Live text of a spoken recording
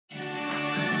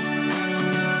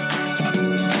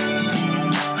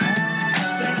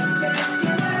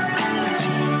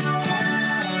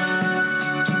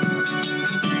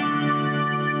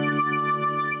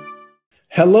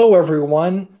Hello,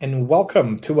 everyone, and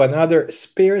welcome to another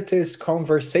Spiritist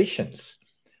Conversations,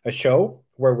 a show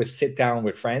where we sit down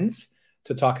with friends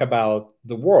to talk about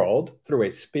the world through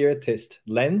a Spiritist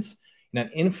lens in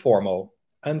an informal,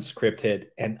 unscripted,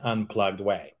 and unplugged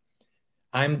way.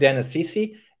 I'm Dan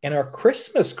Assisi, and our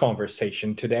Christmas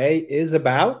conversation today is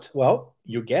about, well,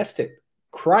 you guessed it,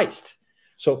 Christ.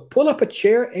 So pull up a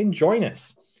chair and join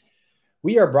us.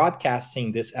 We are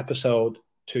broadcasting this episode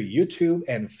to YouTube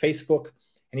and Facebook.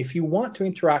 And if you want to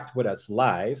interact with us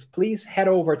live, please head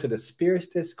over to the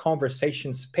Spiritist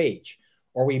Conversations page,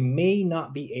 or we may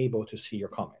not be able to see your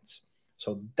comments.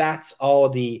 So that's all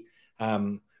the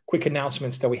quick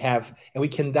announcements that we have, and we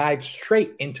can dive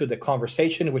straight into the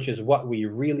conversation, which is what we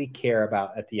really care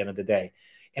about at the end of the day.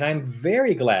 And I'm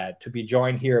very glad to be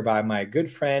joined here by my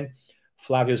good friend,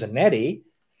 Flavio Zanetti.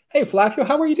 Hey, Flavio,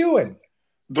 how are you doing?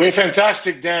 Doing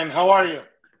fantastic, Dan. How are you?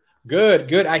 Good,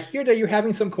 good. I hear that you're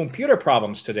having some computer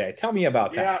problems today. Tell me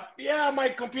about that. Yeah, my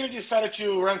computer decided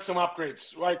to run some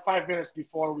upgrades right 5 minutes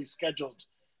before we scheduled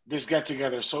this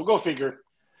get-together. So go figure.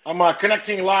 I'm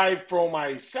connecting live from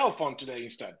my cell phone today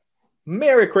instead.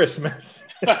 Merry Christmas.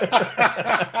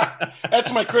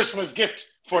 That's my Christmas gift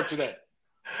for today.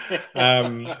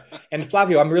 And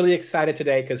Flavio, I'm really excited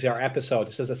today because our episode,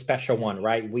 this is a special one,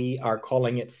 right? We are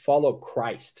calling it Follow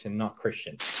Christ and Not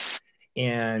Christians.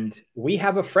 And we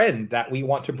have a friend that we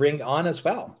want to bring on as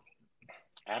well.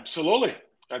 Absolutely.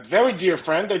 A very dear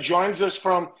friend that joins us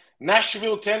from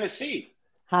Nashville, Tennessee.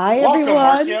 Hi, Welcome, everyone.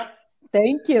 Marcia.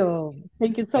 Thank you.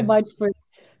 Thank you so much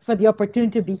for the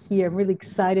opportunity to be here. I'm really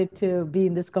excited to be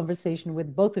in this conversation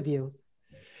with both of you.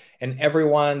 And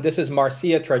everyone, this is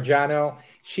Marcia Trajano.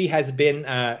 She has been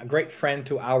a great friend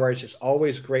to ours. It's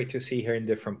always great to see her in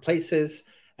different places.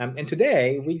 And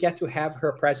today we get to have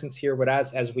her presence here with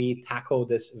us as we tackle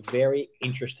this very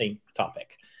interesting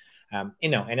topic.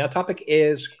 And our topic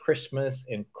is Christmas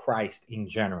and Christ in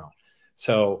general.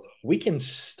 So we can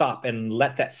stop and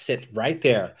let that sit right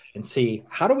there and see,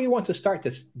 how do we want to start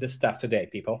this stuff today,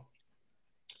 people?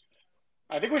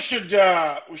 I think we should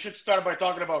start by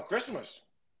talking about Christmas.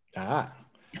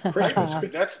 Christmas.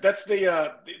 That's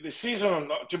the season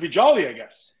to be jolly, I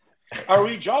guess. Are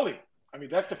we jolly? I mean,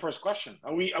 that's the first question.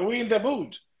 Are we in the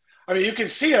mood? I mean, you can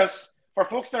see us. For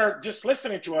folks that are just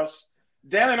listening to us,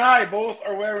 Dan and I both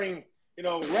are wearing,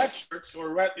 red shirts or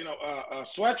red,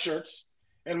 sweatshirts,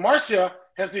 and Marcia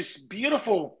has this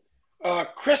beautiful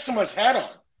Christmas hat on.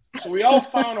 So we all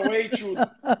found a way to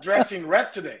dress in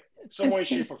red today, some way,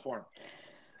 shape, or form.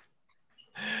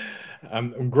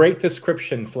 Great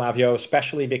description, Flavio,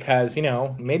 especially because,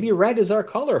 maybe red is our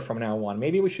color from now on.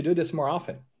 Maybe we should do this more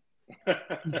often.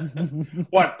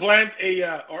 What, planned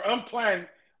or unplanned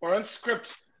or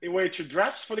unscripted a way to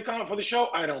dress for the show?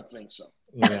 I don't think so.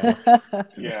 Yeah,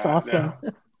 That's awesome.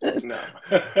 No.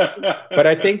 but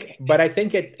I think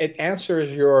it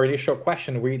answers your initial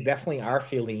question. We definitely are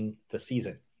feeling the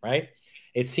season, right?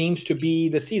 It seems to be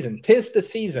the season. 'Tis the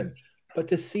season. But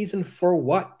the season for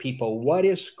what, people? What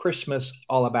is Christmas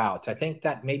all about? I think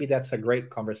that maybe that's a great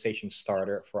conversation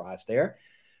starter for us there,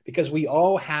 because we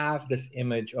all have this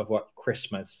image of what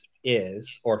Christmas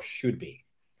is or should be.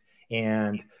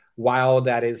 And while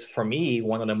that is, for me,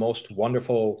 one of the most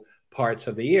wonderful parts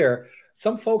of the year,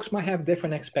 some folks might have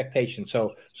different expectations.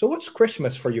 So what's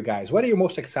Christmas for you guys? What are you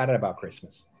most excited about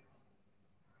Christmas?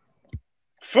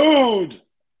 Food.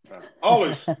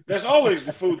 Always. There's always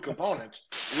the food component.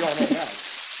 We all know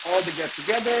that. All the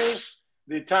get-togethers,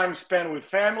 the time spent with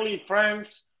family,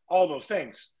 friends, all those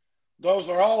things. Those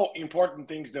are all important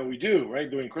things that we do,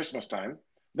 right, during Christmas time.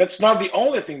 That's not the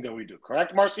only thing that we do,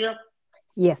 correct, Marcia?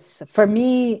 Yes. For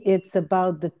me, it's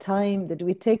about the time that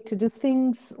we take to do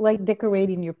things like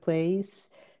decorating your place,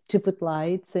 to put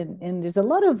lights. And there's a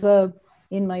lot of,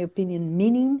 in my opinion,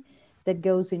 meaning that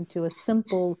goes into a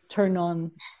simple turn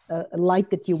on a light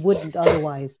that you wouldn't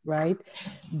otherwise, right?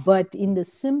 But in the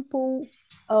simple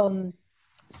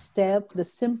step, the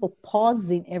simple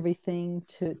pausing everything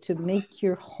to make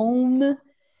your home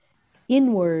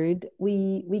inward,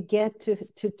 we get to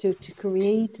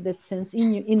create that sense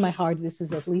in my heart. This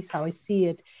is at least how I see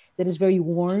it, that is very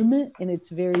warm and it's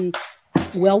very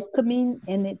welcoming,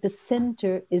 and at the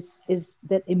center is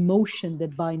that emotion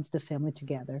that binds the family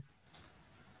together.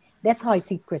 That's how I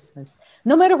see Christmas.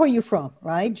 No matter where you're from,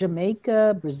 right?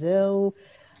 Jamaica, Brazil,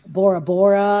 Bora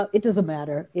Bora, it doesn't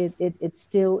matter. It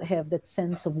still have that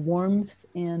sense of warmth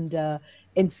and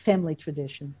family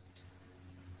traditions.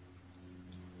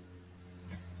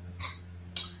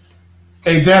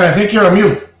 Hey, Dan, I think you're on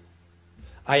mute.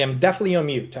 I am definitely on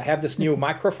mute. I have this new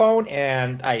microphone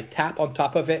and I tap on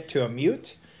top of it to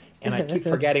unmute, and I keep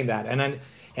forgetting that. And then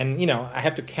And, you know, I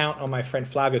have to count on my friend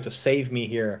Flavio to save me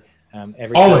here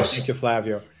every time. Always. Thank you,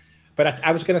 Flavio. But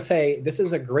I was going to say, this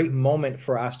is a great moment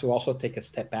for us to also take a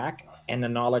step back and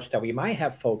acknowledge that we might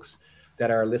have folks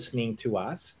that are listening to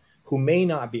us who may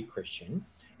not be Christian.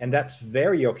 And that's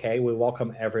very okay. We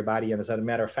welcome everybody. And as a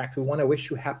matter of fact, we want to wish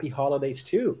you happy holidays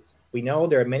too. We know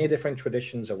there are many different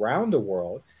traditions around the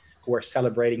world who are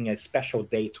celebrating a special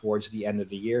date towards the end of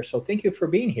the year. So thank you for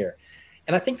being here.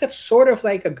 And I think that's sort of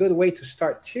like a good way to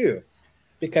start too,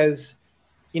 because,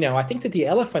 you know, I think that the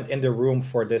elephant in the room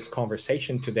for this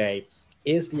conversation today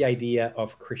is the idea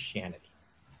of Christianity,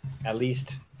 at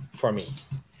least for me,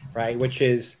 right? Which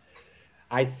is,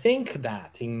 I think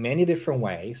that in many different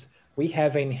ways, we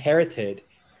have inherited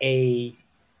a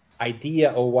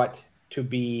idea of what to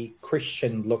be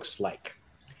Christian looks like.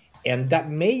 And that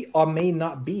may or may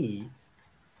not be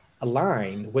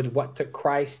aligned with what the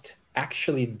Christ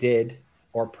actually did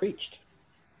or preached.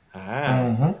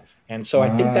 And so I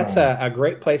think that's a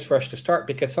great place for us to start,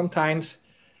 because sometimes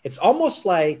it's almost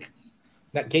like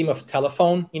that game of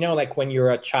telephone, you know, like when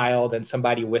you're a child and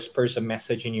somebody whispers a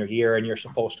message in your ear and you're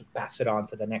supposed to pass it on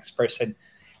to the next person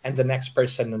and the next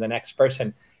person and the next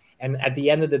person. And at the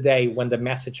end of the day, when the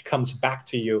message comes back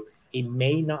to you, it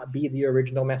may not be the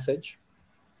original message.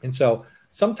 And so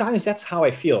sometimes that's how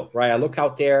I feel, right? I look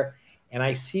out there and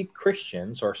I see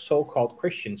Christians or so-called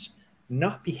Christians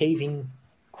not behaving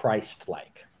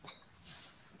Christ-like.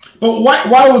 But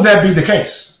why would that be the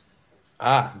case?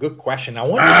 Good question.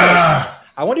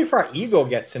 I wonder if our ego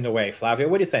gets in the way. Flavio,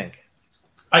 what do you think?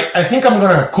 I think I'm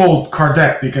going to quote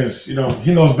Kardec, because, you know,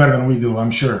 he knows better than we do,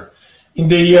 I'm sure. In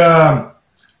the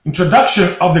introduction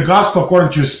of the Gospel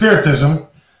according to Spiritism,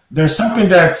 there's something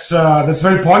that's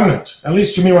very poignant, at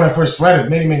least to me when I first read it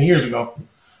many, many years ago.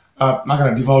 I'm not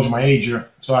going to divulge my age here.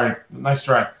 Sorry. Nice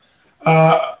try.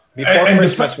 Before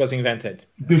Christmas was invented.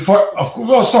 Before, of course,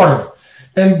 well, sort of.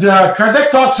 And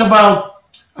Kardec talks about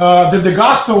that the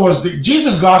gospel was,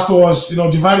 Jesus' gospel was, you know,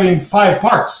 divided in 5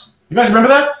 parts. You guys remember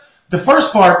that? The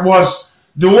first part was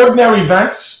the ordinary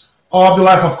events of the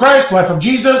life of Christ, life of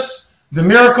Jesus, the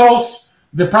miracles,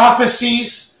 the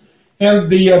prophecies, and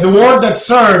the word that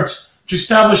served to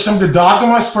establish some of the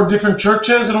dogmas for different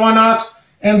churches and whatnot.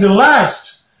 And the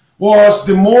last was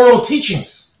the moral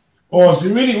teachings. Was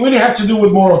really had to do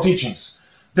with moral teachings.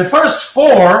 The first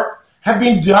 4 have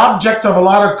been the object of a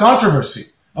lot of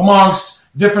controversy amongst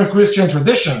different Christian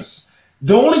traditions.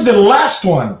 Only the last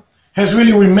one has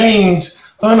really remained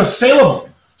unassailable.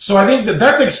 So I think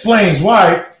that explains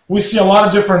why we see a lot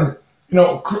of different, you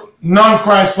know,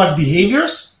 non-Christ-like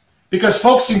behaviors, because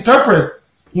folks interpret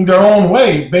in their own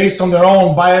way based on their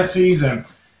own biases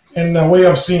and way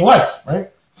of seeing life,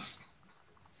 right?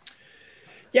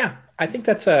 Yeah, I think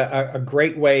that's a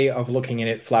great way of looking at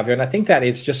it, Flavio. And I think that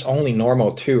it's just only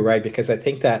normal too, right? Because I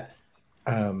think that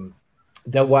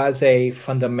there was a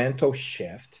fundamental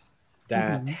shift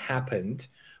that happened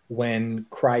when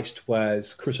Christ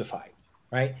was crucified,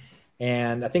 right?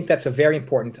 And I think that's a very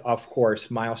important, of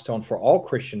course, milestone for all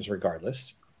Christians,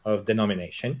 regardless of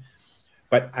denomination.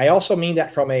 But I also mean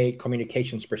that from a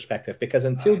communications perspective, because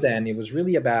until then, it was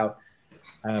really about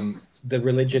the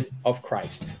religion of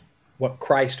Christ, what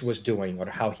Christ was doing or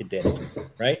how he did it,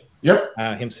 right? Yep.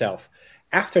 Himself.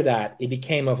 After that, it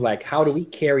became of like, how do we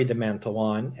carry the mantle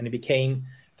on? And it became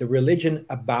the religion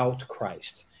about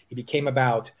Christ. It became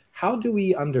about, how do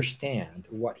we understand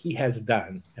what he has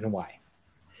done and why?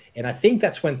 And I think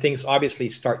that's when things obviously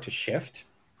start to shift.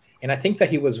 And I think that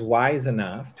he was wise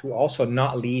enough to also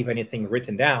not leave anything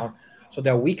written down so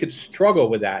that we could struggle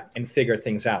with that and figure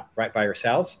things out right by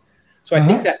ourselves. So I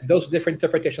think that those different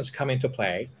interpretations come into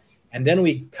play. And then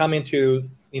we come into,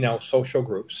 you know, social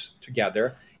groups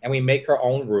together and we make our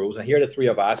own rules. And here are the 3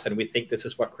 of us, and we think this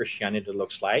is what Christianity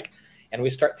looks like. And we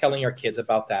start telling our kids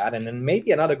about that. And then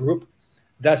maybe another group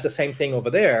does the same thing over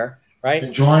there, right?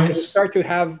 It joins. And we start to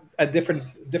have a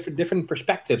different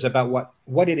perspectives about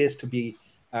what it is to be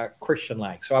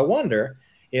Christian-like. So I wonder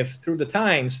if through the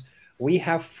times we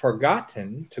have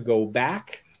forgotten to go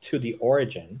back to the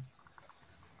origin,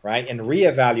 right, and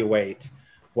reevaluate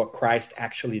what Christ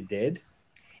actually did,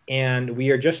 and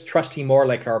we are just trusting more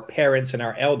like our parents and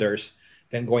our elders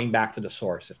than going back to the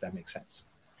source, if that makes sense.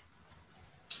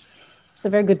 It's a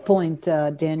very good point,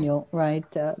 Daniel, right?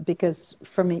 Because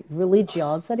for me,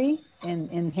 religiosity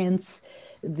and hence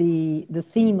the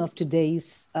theme of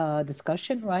today's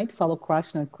discussion, right? Follow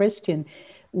Christ, not Christian.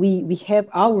 We have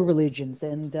our religions,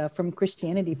 and from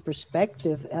Christianity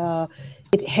perspective,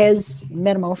 it has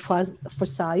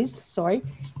metamorphosized.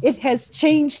 It has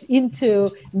changed into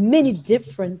many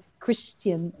different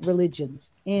Christian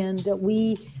religions, and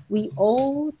we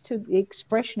owe to the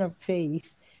expression of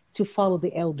faith to follow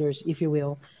the elders, if you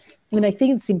will. And I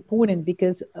think it's important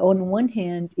because on one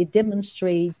hand, it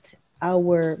demonstrates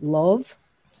our love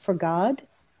for God,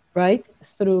 right,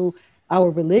 through our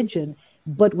religion,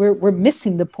 but we're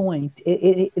missing the point.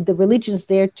 The religion is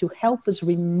there to help us,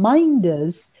 remind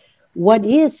us what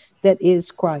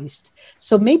is Christ.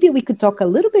 So maybe we could talk a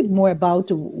little bit more about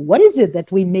what is it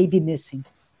that we may be missing.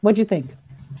 What do you think?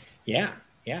 Yeah,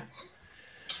 yeah.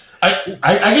 I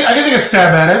can take a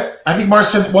stab at it. I think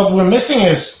Marcia, what we're missing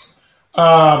is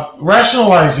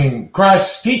rationalizing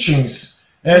Christ's teachings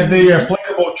as they are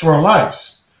applicable to our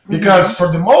lives. Because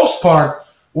for the most part,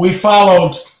 we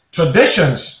followed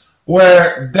traditions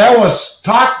where that was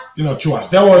taught, to us.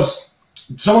 That was,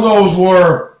 some of those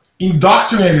were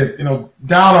indoctrinated,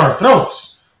 down our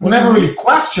throats. We never really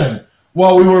questioned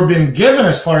what we were being given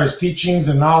as far as teachings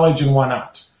and knowledge and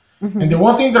whatnot. And the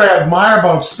one thing that I admire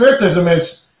about Spiritism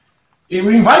is it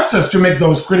invites us to make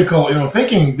those critical,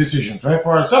 thinking decisions, right,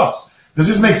 for ourselves. Does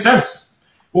this make sense?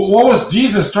 What was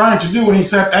Jesus trying to do when he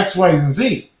said X, Y, and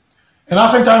Z? And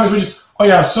oftentimes we just, oh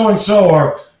yeah, so-and-so,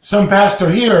 or some pastor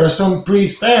here, or some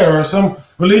priest there, or some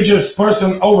religious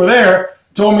person over there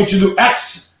told me to do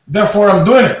X, therefore I'm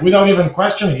doing it, without even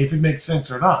questioning if it makes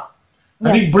sense or not. Yeah.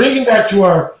 I think bringing that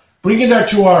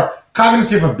to our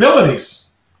cognitive abilities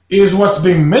is what's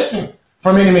been missing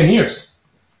for many, many years.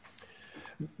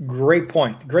 Great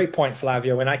point,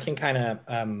 Flavio. And I can kind of,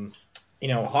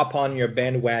 hop on your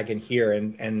bandwagon here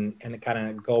and kind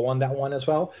of go on that one as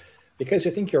well, because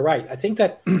I think you're right. I think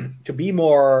that to be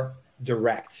more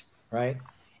direct, right,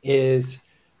 is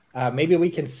maybe we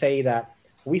can say that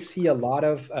we see a lot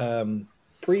of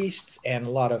priests and a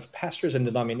lot of pastors and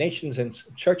denominations and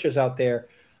churches out there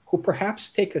who perhaps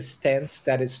take a stance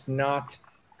that is not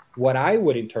what I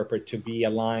would interpret to be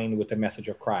aligned with the message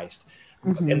of Christ.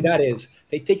 And that is,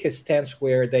 they take a stance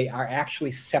where they are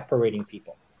actually separating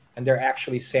people. And they're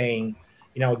actually saying,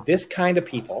 this kind of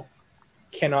people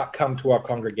cannot come to our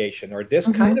congregation, or this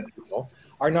kind of people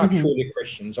are not truly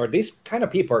Christians, or these kind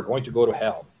of people are going to go to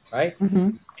hell, right?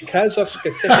 Because of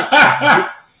specific,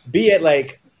 be it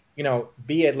like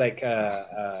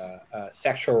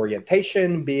sexual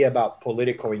orientation, be about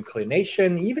political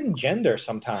inclination, even gender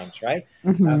sometimes, right?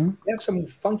 We have some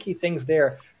funky things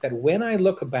there that when I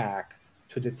look back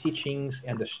to the teachings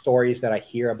and the stories that I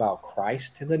hear about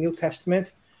Christ in the New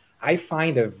Testament, I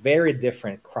find a very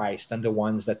different Christ than the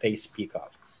ones that they speak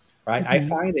of, right? I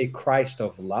find a Christ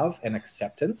of love and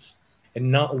acceptance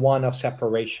and not one of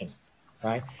separation,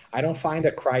 right? I don't find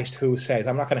a Christ who says,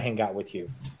 I'm not going to hang out with you.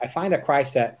 I find a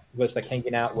Christ that was like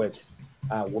hanging out with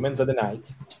women of the night,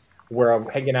 were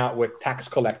hanging out with tax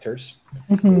collectors,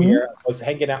 was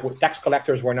hanging out with tax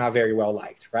collectors were not very well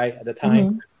liked, right? At the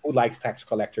time, who likes tax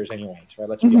collectors anyways, right?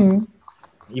 Let's be honest.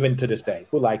 Even to this day,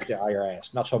 who likes the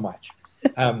IRS? Not so much.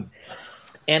 And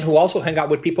who also hang out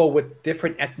with people with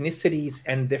different ethnicities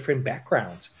and different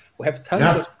backgrounds, who have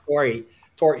tons of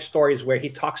stories where he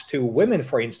talks to women,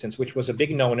 for instance, which was a big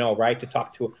no-no, right? To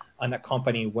talk to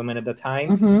unaccompanied women at the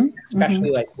time, especially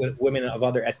like with women of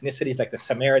other ethnicities, like the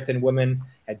Samaritan women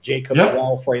at Jacob's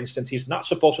Well, for instance. He's not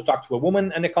supposed to talk to a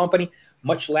woman unaccompanied,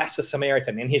 much less a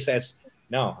Samaritan. And he says,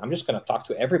 no, I'm just going to talk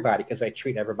to everybody because I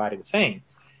treat everybody the same.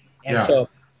 And so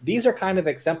these are kind of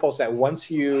examples that once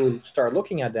you start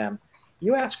looking at them,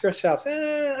 you ask yourselves,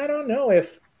 I don't know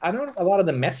if a lot of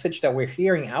the message that we're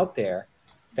hearing out there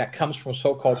that comes from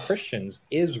so-called Christians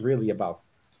is really about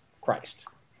Christ.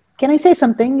 Can I say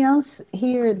something else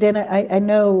here? Then I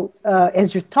know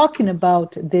as you're talking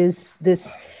about this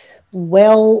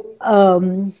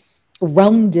rounded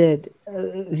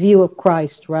view of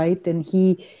Christ, right? And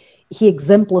he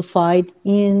exemplified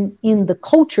in the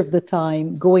culture of the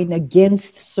time, going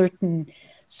against certain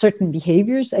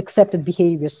behaviors, accepted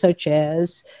behaviors, such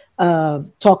as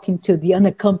talking to the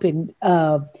unaccompanied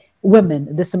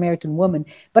women, the Samaritan woman.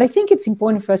 But I think it's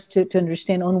important for us to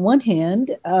understand, on one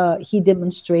hand, he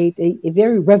demonstrates a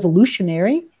very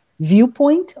revolutionary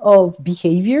viewpoint of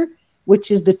behavior,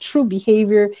 which is the true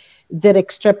behavior that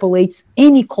extrapolates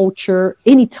any culture,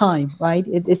 any time, right?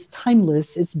 It's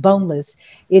timeless, it's boundless,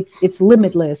 it's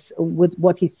limitless with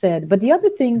what he said. But the other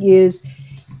thing is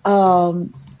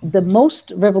the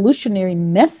most revolutionary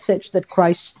message that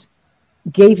Christ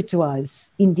gave to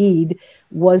us, indeed,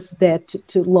 was that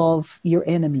to love your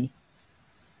enemy,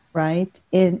 right?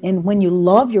 And when you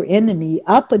love your enemy,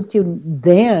 up until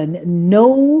then,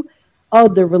 no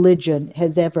other religion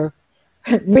has ever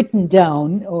written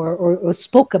down or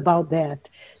spoke about that.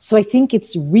 So I think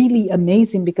it's really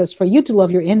amazing, because for you to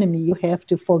love your enemy, you have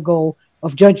to forego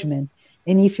of judgment.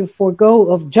 And if you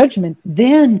forego of judgment,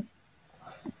 then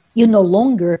you no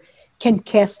longer can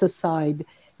cast aside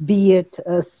be it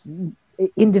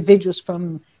individuals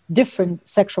from different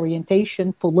sexual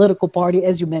orientation, political party,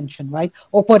 as you mentioned, right?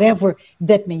 Or whatever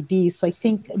that may be. So I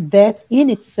think that in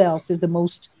itself is the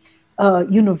most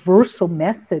universal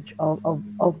message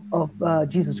of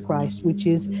Jesus Christ, which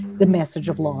is the message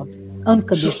of love,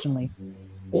 unconditionally.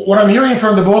 What I'm hearing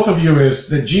from the both of you is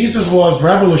that Jesus was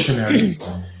revolutionary.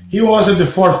 He was at the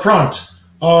forefront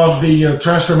of the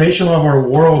transformation of our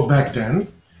world back then.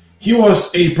 He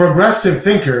was a progressive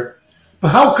thinker. But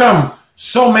how come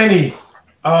so many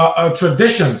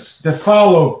traditions that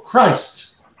follow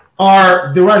Christ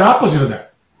are the right opposite of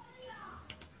that?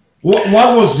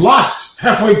 What was lost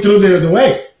halfway through the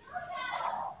way?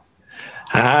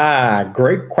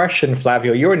 Great question,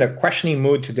 Flavio. You're in a questioning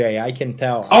mood today. I can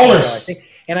tell. Always.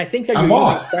 I think that you're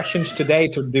using questions today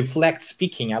to deflect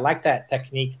speaking. I like that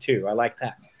technique too. I like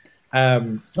that.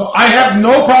 I have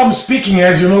no problem speaking,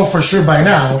 as you know for sure by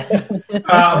now. But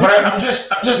I'm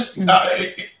just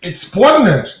it's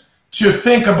important to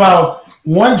think about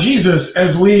one Jesus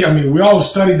as we all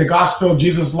study the gospel,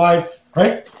 Jesus' life,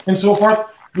 right? And so forth.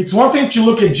 It's one thing to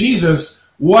look at Jesus,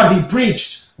 what he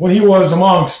preached when he was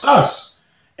amongst us,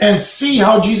 and see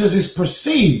how Jesus is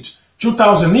perceived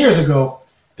 2,000 years ago.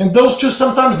 And those two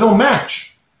sometimes don't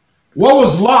match. What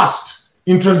was lost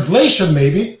in translation,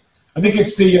 maybe? I think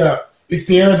it's the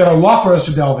area that I'd love for us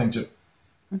to delve into.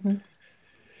 Mm-hmm.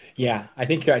 Yeah, I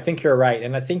think you're right,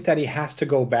 and I think that he has to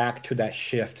go back to that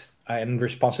shift and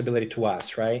responsibility to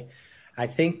us, right? I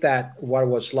think that what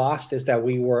was lost is that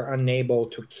we were unable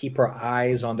to keep our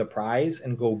eyes on the prize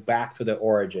and go back to the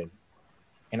origin.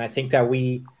 And I think that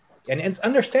and it's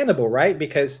understandable, right?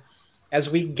 Because as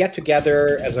we get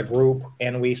together as a group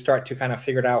and we start to kind of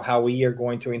figure out how we are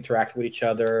going to interact with each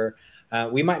other,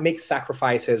 we might make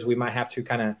sacrifices. We might have to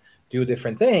kind of do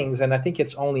different things. And I think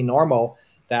it's only normal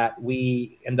that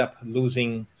we end up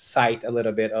losing sight a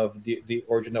little bit of the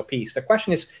original piece. The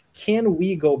question is, can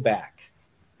we go back?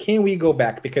 Can we go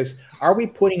back? Because are we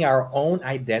putting our own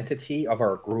identity of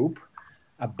our group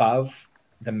above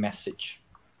the message?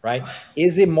 Right?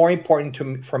 Is it more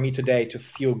important for me today to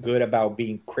feel good about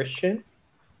being Christian,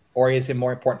 or is it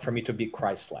more important for me to be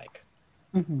Christ-like?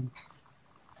 Mm-hmm.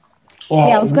 Well,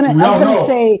 yeah, I was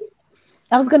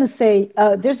gonna say,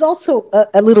 there's also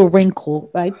a little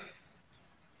wrinkle, right?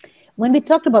 When we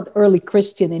talked about early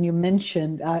Christian, and you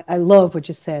mentioned, I love what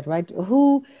you said, right?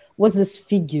 Who was this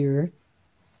figure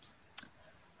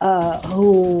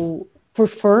who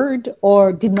preferred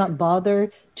or did not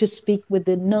bother to speak with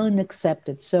the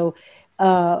non-accepted? So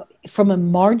from a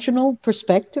marginal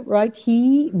perspective, right,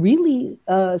 he really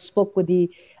spoke with the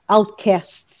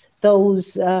outcasts,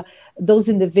 those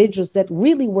individuals that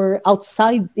really were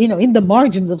outside, in the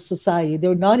margins of society.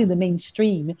 They're not in the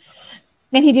mainstream,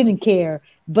 and he didn't care.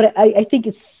 But I think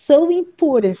it's so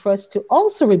important for us to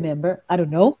also remember, I don't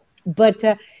know, but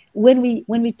when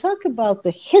we talk about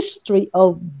the history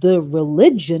of the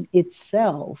religion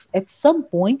itself, at some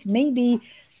point, maybe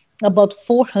about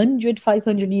 400,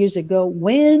 500 years ago,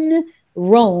 when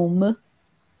Rome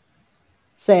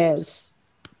says,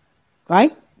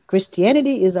 right,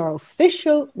 Christianity is our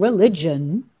official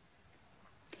religion,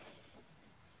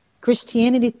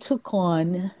 Christianity took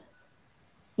on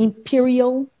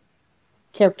imperial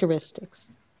characteristics.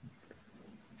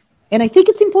 And I think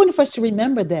it's important for us to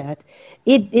remember that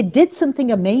it did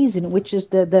something amazing, which is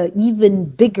the even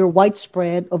bigger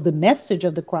widespread of the message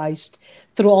of the Christ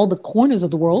through all the corners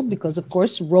of the world, because of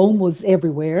course Rome was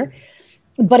everywhere.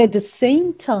 But at the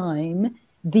same time,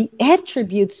 the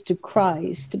attributes to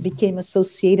Christ became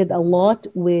associated a lot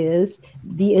with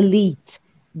the elite,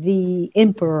 the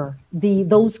emperor,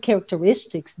 those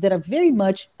characteristics that are very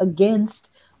much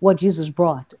against what Jesus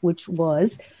brought, which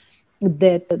was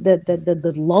that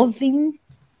the loving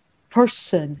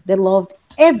person that loved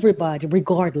everybody,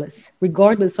 regardless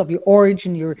of your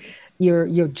origin,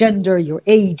 your gender, your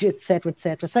age, etc.,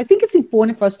 etc. So I think it's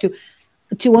important for us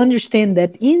to understand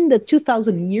that in the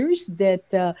 2,000 years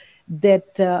that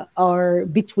are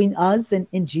between us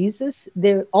and Jesus,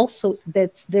 there's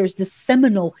this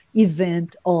seminal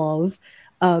event of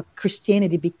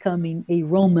Christianity becoming a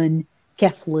Roman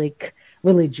Catholic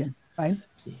religion, right?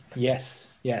 Yes,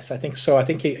 I think so. I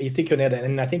think you think you know that,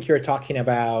 and I think you're talking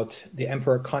about the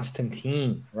Emperor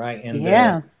Constantine, right? In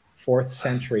the 4th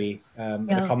century,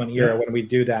 the Common Era, when we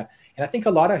do that. And I think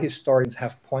a lot of historians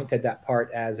have pointed that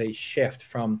part as a shift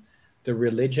from the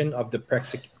religion of the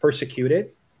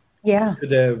persecuted to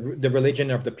the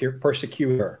religion of the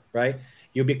persecutor, right?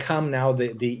 You become now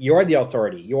you're the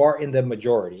authority, you are in the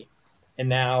majority, and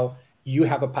now you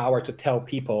have a power to tell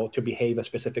people to behave a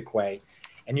specific way,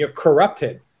 and you're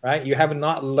corrupted right? You have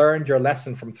not learned your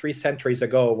lesson from 3 centuries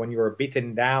ago when you were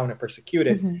beaten down and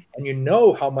persecuted, and you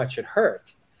know how much it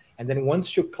hurt. And then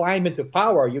once you climb into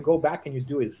power, you go back and you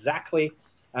do exactly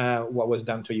what was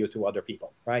done to you to other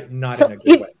people, right? Not in a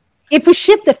good way. If we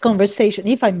shift the conversation,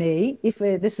 if I may, if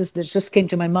this just came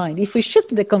to my mind, if we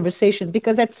shift the conversation,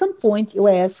 because at some point you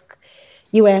asked,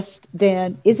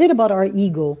 Dan, is it about our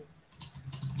ego?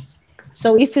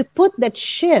 So if we put that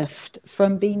shift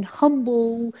from being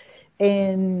humble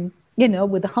and,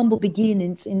 with the humble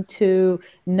beginnings into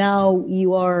now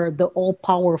you are the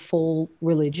all-powerful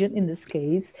religion in this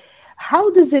case, how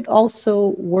does it also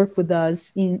work with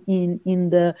us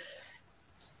if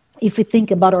we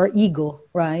think about our ego,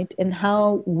 right? And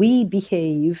how we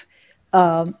behave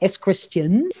as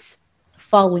Christians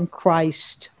following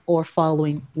Christ or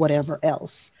following whatever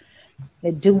else?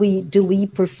 Do we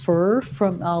prefer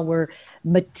from our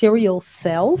material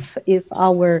self, if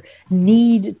our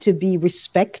need to be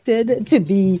respected, to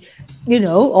be,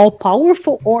 all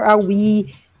powerful, or are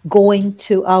we going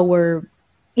to our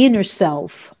inner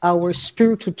self, our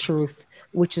spiritual truth,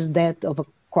 which is that of a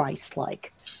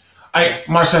Christ-like?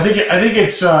 Marcia, I think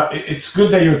it's good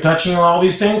that you're touching on all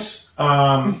these things,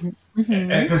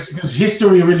 because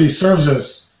history really serves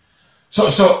us.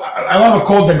 So I love a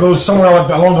quote that goes somewhere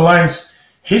along the lines: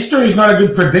 history is not a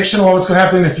good prediction of what's going to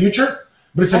happen in the future,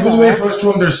 but it's a good way for us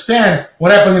to understand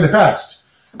what happened in the past.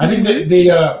 I think that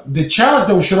the challenge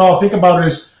that we should all think about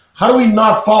is, how do we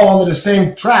not fall under the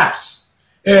same traps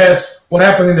as what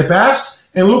happened in the past,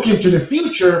 and look into the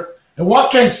future, and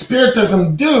what can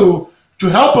Spiritism do to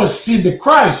help us see the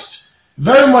Christ,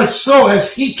 very much so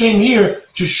as he came here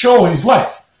to show his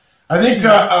life. I think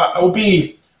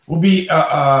it would be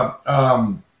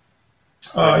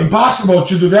impossible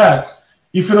to do that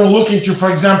if you don't look into,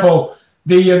 for example,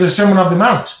 the Sermon of the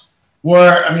Mount,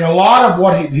 where, a lot of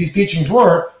what his teachings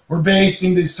were based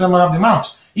in the Sermon of the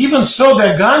Mount. Even so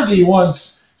that Gandhi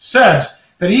once said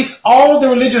that if all the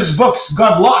religious books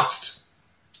got lost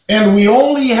and we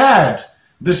only had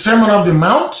the Sermon of the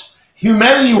Mount,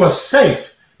 humanity was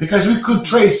safe, because we could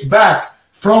trace back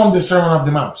from the Sermon of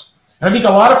the Mount. And I think a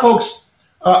lot of folks,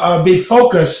 they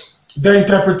focus their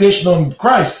interpretation on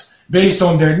Christ based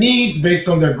on their needs, based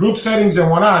on their group settings and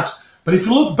whatnot. But if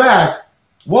you look back,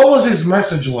 what was his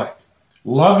message like?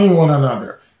 Loving one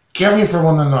another, caring for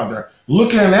one another,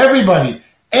 looking at everybody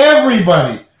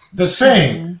the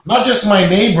same. Not just my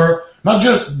neighbor, not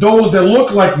just those that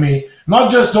look like me,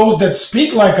 not just those that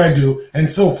speak like I do, and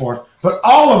so forth, but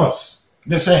all of us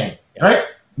the same, right?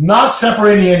 Not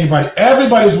separating anybody.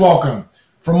 Everybody's welcome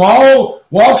from all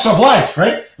walks of life,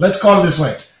 right? Let's call it this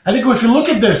way. I think if you look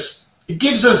at this, it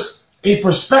gives us a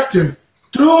perspective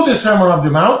through the Sermon of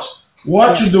the Mount,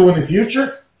 what you do in the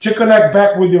future to connect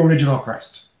back with the original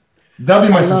Christ. That'll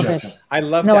be my suggestion. I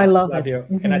love Flavio.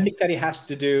 And I think that it has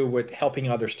to do with helping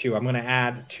others too. I'm going to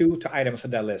add 2 items to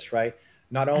that list, right?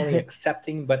 Not only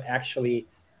accepting, but actually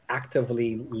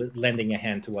actively lending a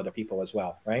hand to other people as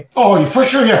well, right? Oh, for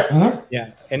sure, yeah.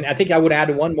 Yeah, and I think I would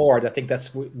add one more. I think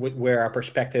that's where our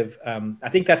perspective, I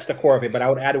think that's the core of it, but I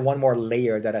would add one more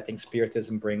layer that I think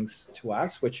Spiritism brings to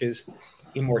us, which is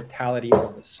immortality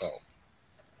of the soul,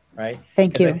 right?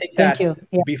 Thank you. I think that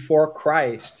before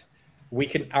Christ, we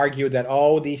can argue that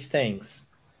all these things,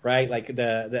 right, like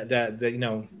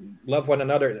the love one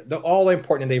another, they're all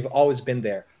important, and they've always been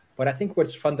there. But I think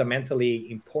what's fundamentally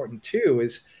important too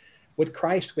is, with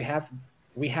Christ, we have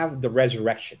the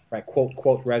resurrection, right? Quote,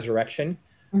 quote, resurrection,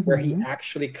 where he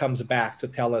actually comes back to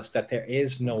tell us that there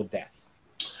is no death,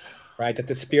 right? That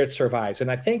the spirit survives.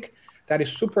 And I think that is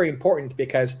super important,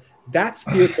 because that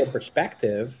spiritual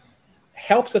perspective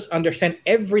helps us understand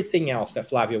everything else that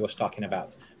Flavio was talking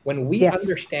about. When we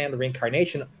understand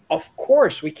reincarnation, of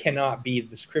course, we cannot be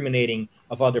discriminating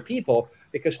of other people,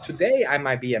 because today I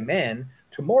might be a man,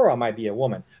 tomorrow I might be a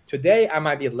woman. Today I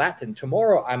might be Latin,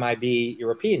 tomorrow I might be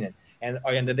European, and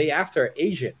the day after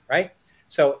Asian, right?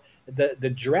 So the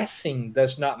dressing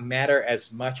does not matter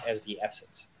as much as the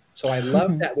essence. So I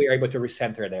love that we are able to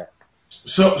recenter there.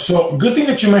 So good thing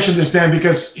that you mentioned this, Dan,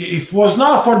 because if it was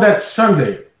not for that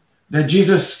Sunday that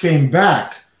Jesus came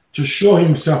back to show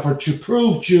himself, or to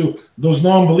prove to those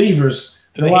non-believers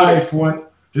the life went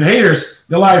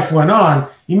on.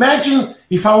 Imagine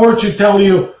if I were to tell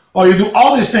you, oh, you do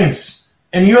all these things,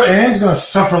 and your end's going to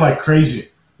suffer like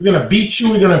crazy. We're going to beat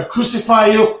you. We're going to crucify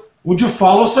you. Would you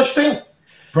follow such thing?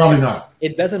 Probably not.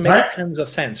 It doesn't make tons of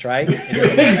sense, right?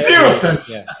 It makes zero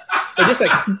sense. Yeah.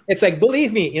 It's like,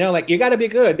 believe me, like, you got to be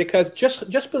good, because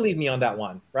just believe me on that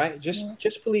one, right?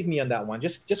 Just believe me on that one.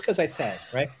 Just because I said,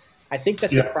 right? I think that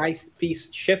the Christ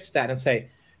piece shifts that and say,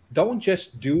 don't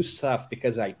just do stuff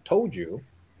because I told you,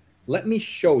 let me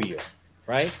show you,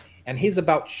 right? And he's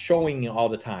about showing all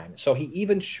the time. So he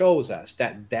even shows us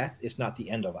that death is not the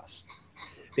end of us,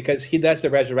 because he does the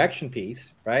resurrection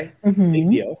piece, right? Big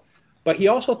deal. But he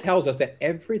also tells us that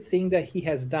everything that he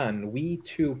has done, we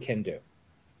too can do.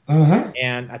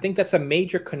 And I think that's a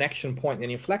major connection point, an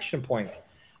inflection point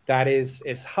that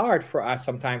is hard for us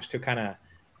sometimes to kind of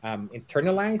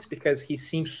internalize, because he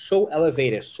seems so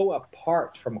elevated, so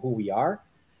apart from who we are,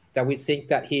 that we think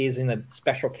that he is in a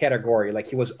special category, like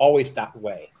he was always that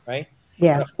way, right?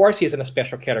 Yeah. And of course he is in a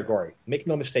special category. Make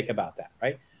no mistake about that,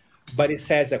 right? But it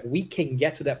says that we can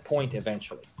get to that point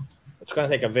eventually. It's going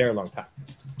to take a very long time.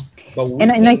 But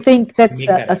and I think that's,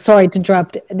 sorry to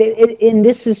interrupt, and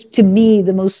this is, to me,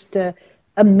 the most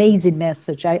amazing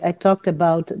message. I talked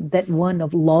about that one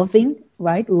of loving,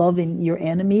 right? Loving your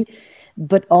enemy,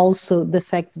 but also the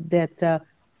fact that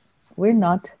we're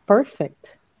not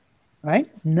perfect, right?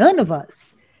 None of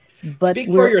us. But speak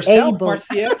for yourself, able...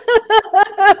 Marcia.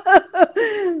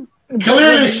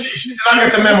 Clearly, she did not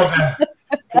get the memo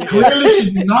then. Clearly,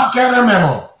 she did not get her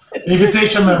memo.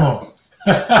 Invitation memo.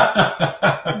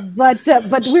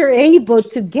 but we're able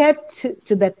to get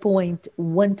to that point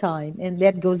one time, and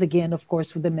that goes again, of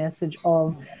course, with the message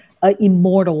of the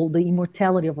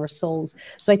immortality of our souls.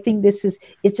 So I think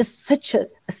it's just such a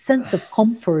sense of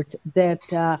comfort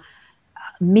that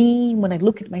me, when I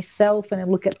look at myself and I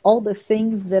look at all the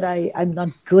things that I'm not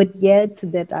good yet,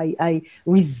 that I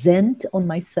resent on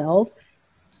myself,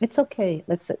 it's okay.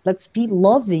 Let's be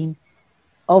loving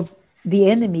of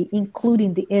the enemy,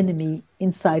 including the enemy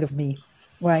inside of me,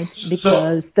 right?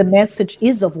 Because the message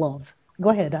is of love. Go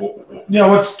ahead. Yeah,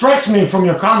 what strikes me from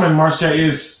your comment, Marcia,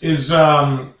 is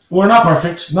we're not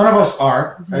perfect. None of us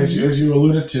are, as you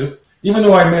alluded to. Even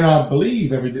though I may not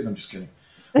believe everything, I'm just kidding.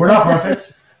 We're not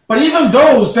perfect. But even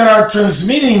those that are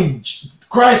transmitting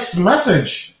Christ's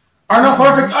message are not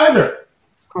perfect either.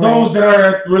 Correct. Those that are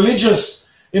at religious,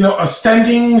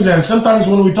 standings, and sometimes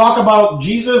when we talk about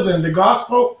Jesus and the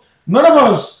gospel, none of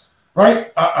us,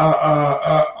 right?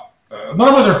 None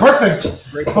of us are perfect.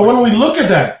 But when we look at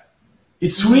that,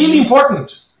 it's really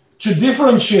important to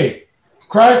differentiate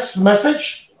Christ's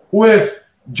message with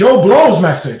Joe Blow's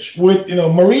message, with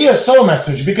Maria's soul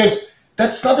message, because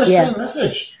that's not the same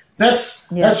message. That's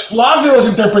Flavio's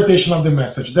interpretation of the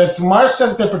message. That's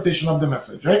Marcia's interpretation of the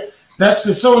message, right? That's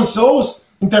the so-and-so's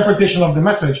interpretation of the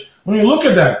message. When you look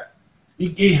at that,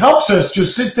 it helps us to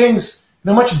see things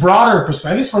in a much broader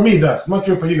perspective. At least for me, it does. I'm not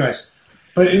sure for you guys.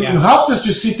 But it helps us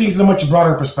to see things in a much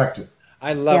broader perspective.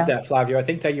 I love that, Flavio. I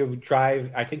think that you're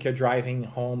driving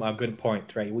home a good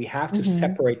point, right? We have to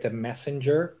separate the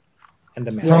messenger and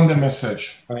the message. From the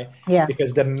message. Right? Yeah.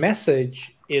 Because the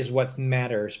message is what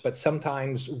matters, but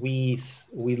sometimes we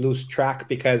lose track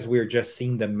because we're just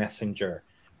seeing the messenger,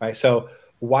 right? So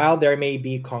while there may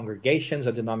be congregations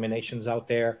or denominations out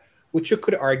there, which you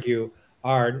could argue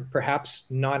are perhaps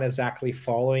not exactly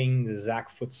following the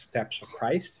exact footsteps of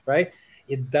Christ, right?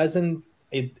 It doesn't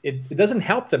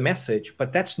help the message,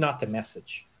 but that's not the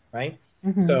message, right?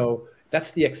 So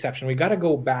that's the exception. We got to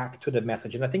go back to the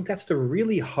message. And I think that's the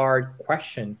really hard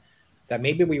question that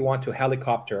maybe we want to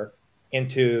helicopter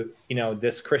into,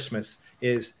 this Christmas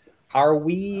is, are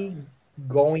we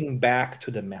going back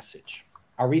to the message?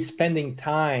 Are we spending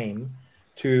time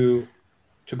to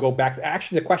go back?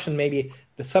 Actually, the question, maybe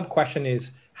the sub question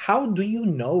is, how do you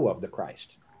know of the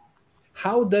Christ?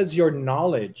 How does your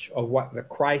knowledge of what the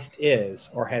Christ is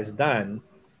or has done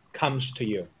comes to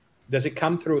you? Does it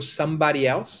come through somebody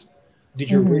else? Did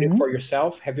you read it for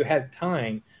yourself? Have you had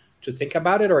time to think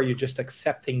about it, or are you just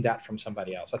accepting that from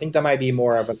somebody else? I think that might be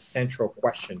more of a central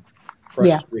question for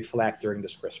us to reflect during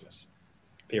this Christmas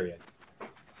period.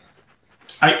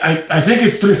 I think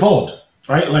it's threefold,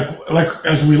 right? Like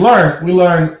as we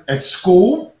learn at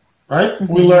school, right?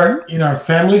 We learn in our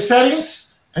family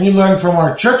settings, and you learn from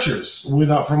our churches,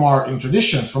 from our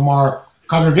traditions, from our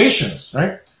congregations,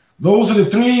 right? Those are the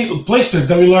three places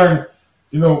that we learn,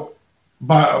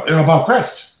 about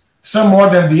Christ. Some more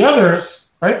than the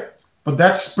others, right? But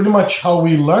that's pretty much how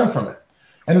we learn from it.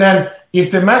 And then, if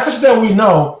the message that we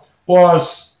know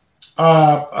was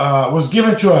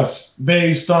given to us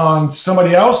based on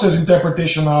somebody else's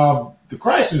interpretation of the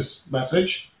Christ's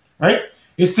message, right?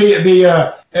 It's the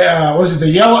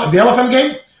elephant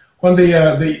game, when the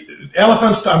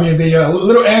elephants, the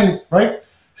little ant, right,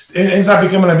 ends up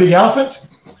becoming a big elephant.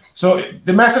 So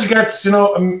the message gets,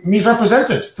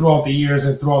 misrepresented throughout the years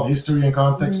and throughout history and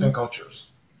context and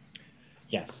cultures.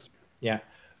 Yes. Yeah,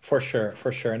 for sure.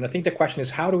 And I think the question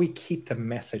is, how do we keep the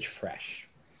message fresh?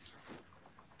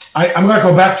 I'm going to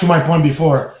go back to my point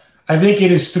before. I think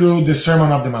it is through the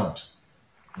Sermon on the Mount.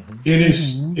 it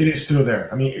is still there.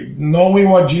 I mean, knowing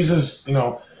what Jesus,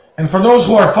 and for those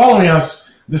who are following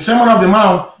us, the Sermon on the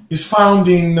Mount is found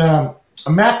in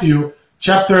Matthew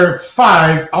chapter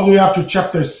 5 all the way up to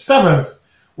chapter 7,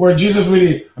 where Jesus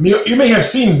really, I mean, you may have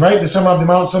seen, right, the Sermon on the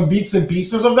Mount, some bits and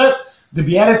pieces of that, the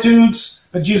Beatitudes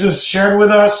that Jesus shared with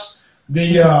us,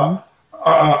 the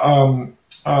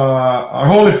our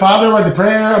Holy Father, right, the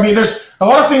prayer. I mean, there's a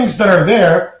lot of things that are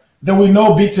there that we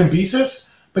know bits and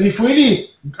pieces, but if really,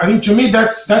 I think to me,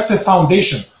 that's the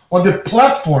foundation or the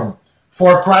platform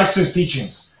for Christ's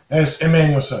teachings, as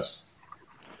Emmanuel says.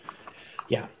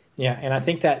 Yeah, and I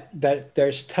think that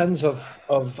there's tons of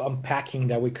unpacking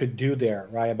that we could do there,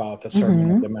 right, about the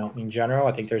Sermon on the Mount in general.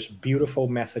 I think there's beautiful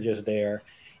messages there,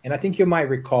 and I think you might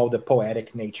recall the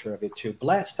poetic nature of it too.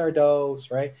 Blessed are those,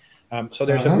 right? So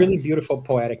there's a really beautiful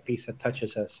poetic piece that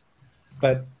touches us.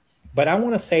 But I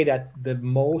want to say that the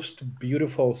most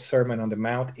beautiful Sermon on the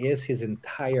Mount is his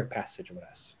entire passage with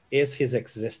us, is his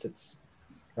existence,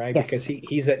 right? Yes. Because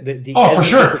he's the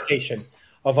identification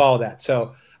of all that.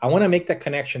 So I want to make that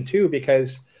connection too,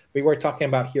 because we were talking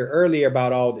about here earlier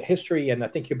about all the history, and I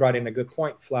think you brought in a good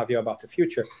point, Flavio, about the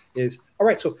future. Is all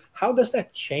right. So how does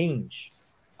that change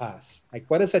us? Like,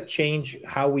 what does that change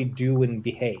how we do and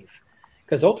behave?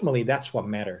 Because ultimately, that's what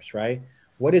matters, right?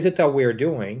 What is it that we're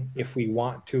doing if we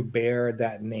want to bear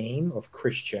that name of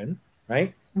Christian,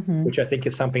 right? Which I think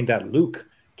is something that Luke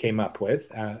came up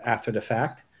with after the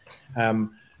fact.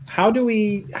 How do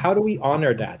we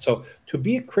honor that? So to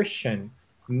be a Christian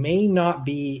may not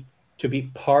be to be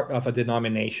part of a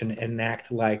denomination and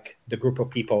act like the group of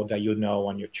people that you know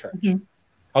on your church.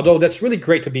 Although that's really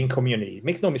great to be in community.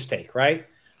 Make no mistake, right?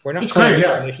 We're not saying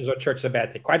denominations or church is a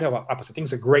bad thing. Quite the opposite. I think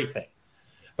it's a great thing.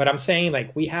 But I'm saying,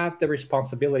 like, we have the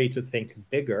responsibility to think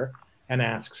bigger and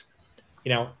ask,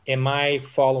 am I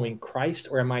following Christ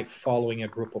or am I following a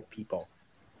group of people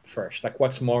first? Like,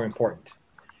 what's more important?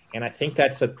 And I think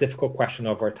that's a difficult question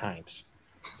of our times,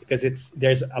 because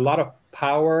there's a lot of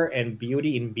power and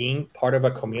beauty in being part of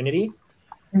a community,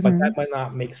 but that might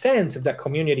not make sense if that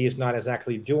community is not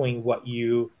exactly doing what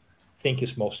you think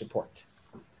is most important.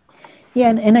 Yeah,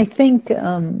 and I think,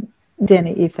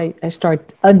 Danny, if I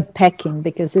start unpacking,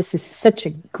 because this is such a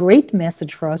great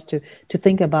message for us to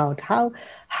think about, how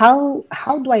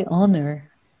do I honor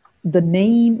the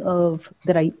name of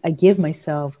that I give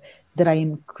myself, that I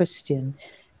am Christian?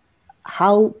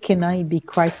 How can I be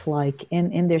Christ-like?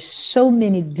 And there's so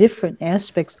many different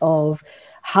aspects of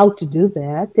how to do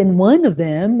that. And one of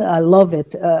them, I love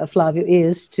it, Flavio,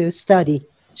 is to study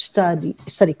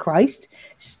Christ,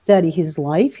 study his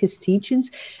life, his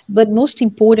teachings. But most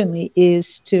importantly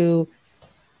is to,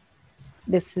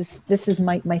 this is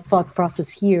my thought process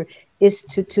here, is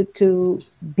to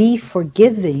be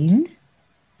forgiving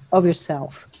of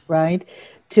yourself, right?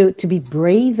 To be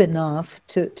brave enough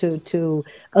to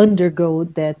undergo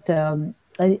that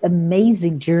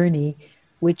amazing journey,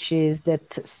 which is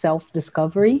that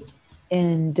self-discovery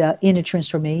and inner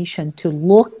transformation, to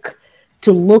look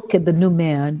at the new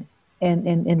man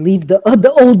and leave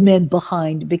the old man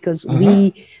behind, because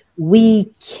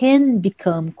we can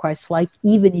become Christ-like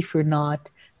even if you're not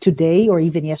today or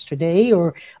even yesterday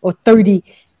or 30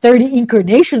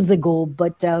 incarnations ago,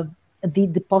 but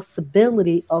the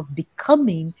possibility of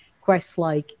becoming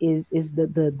Christ-like is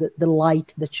the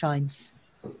light that shines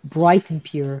bright and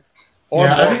pure.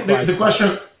 I think the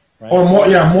question, right? Or more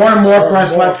and more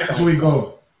Christ-like as we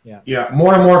go.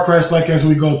 More and more Christ-like as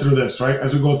we go through this, right?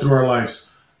 As we go through our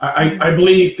lives. I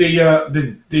believe the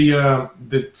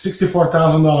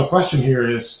 $64,000 question here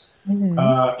is,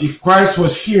 if Christ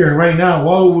was here right now,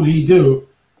 what would he do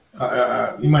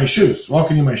in my shoes?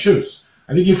 Walking in my shoes?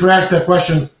 I think if we ask that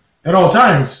question at all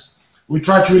times, we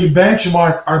try to really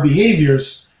benchmark our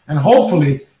behaviors and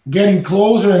hopefully getting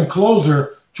closer and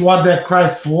closer to what that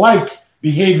Christ-like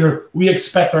behavior we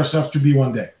expect ourselves to be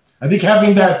one day. I think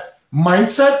having that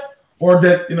mindset, or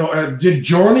that, the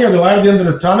journey or the light at the end of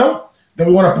the tunnel that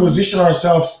we want to position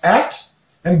ourselves at,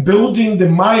 and building the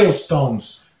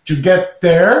milestones to get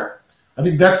there, I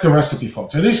think that's the recipe,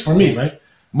 folks. At least for me, right?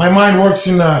 My mind works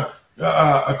in a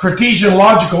Cartesian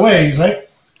logical ways, right?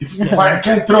 If I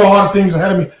can't throw a lot of things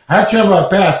ahead of me, I have to have a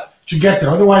path to get there.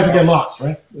 Otherwise, I get lost,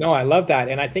 right? No, I love that.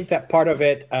 And I think that part of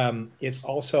it is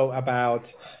also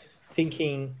about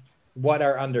thinking what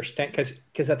our understanding,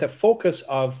 because at the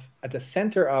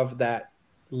center of that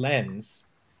lens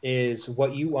is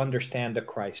what you understand the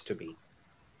Christ to be.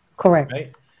 Correct.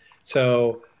 Right?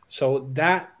 So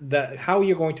that how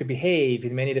you're going to behave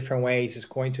in many different ways is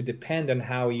going to depend on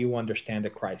how you understand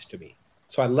the Christ to be.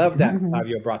 So I love that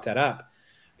Flavio brought that up,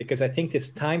 because I think it's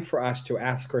time for us to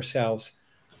ask ourselves,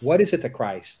 what is it, the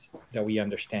Christ that we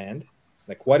understand?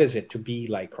 Like, what is it to be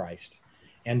like Christ?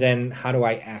 And then how do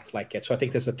I act like it? So I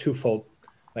think there's a twofold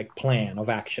like plan of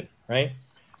action, right?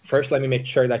 First, let me make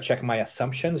sure that I check my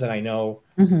assumptions and I know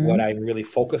what I'm really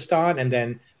focused on. And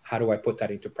then how do I put that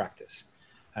into practice?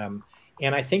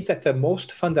 And I think that the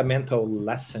most fundamental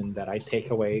lesson that I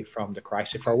take away from the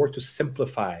Christ, if I were to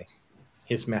simplify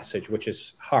his message, which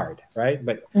is hard, right?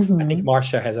 But I think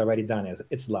Marcia has already done it.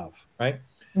 It's love, right?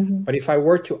 But if I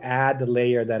were to add the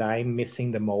layer that I'm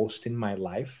missing the most in my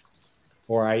life,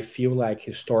 or I feel like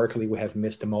historically we have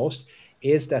missed the most,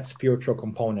 is that spiritual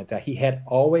component that he had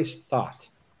always thought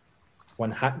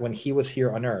when he was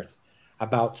here on earth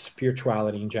about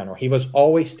spirituality in general. He was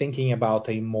always thinking about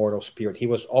the immortal spirit. He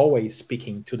was always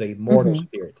speaking to the immortal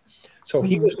spirit. So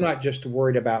he was not just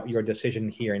worried about your decision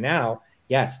here and now.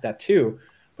 Yes, that too.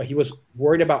 But he was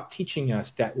worried about teaching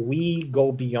us that we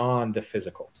go beyond the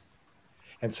physical.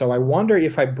 And so I wonder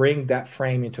if I bring that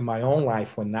frame into my own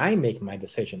life when I make my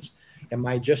decisions. Am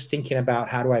I just thinking about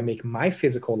how do I make my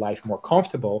physical life more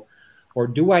comfortable? Or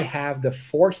do I have the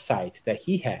foresight that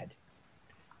he had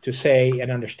to say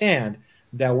and understand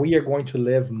that we are going to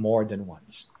live more than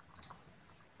once?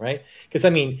 Right? Because,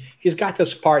 I mean, he's got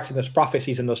those parts and those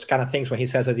prophecies and those kind of things when he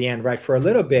says at the end, right, for a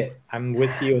little bit, I'm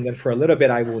with you, and then for a little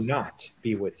bit, I will not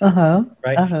be with you.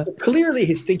 Right? So clearly,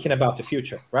 he's thinking about the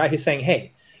future, right? He's saying,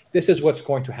 hey, this is what's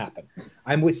going to happen.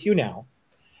 I'm with you now.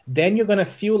 Then you're going to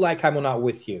feel like I'm not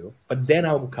with you, but then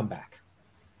I will come back,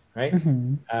 right?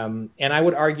 And I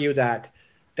would argue that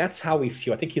that's how we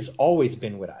feel. I think he's always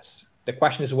been with us. The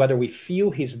question is whether we feel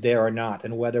he's there or not,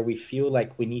 and whether we feel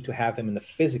like we need to have him in the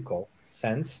physical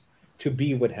sense to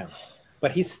be with him.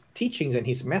 But his teachings and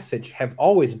his message have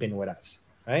always been with us,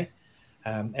 right?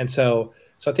 And so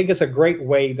I think it's a great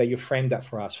way that you framed that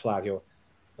for us, Flavio.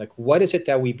 Like, what is it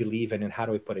that we believe in, and how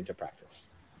do we put it into practice?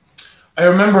 I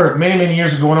remember many, many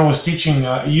years ago when I was teaching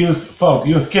youth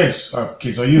kids, or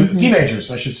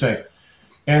teenagers, I should say.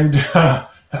 And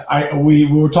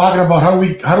we were talking about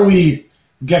how do we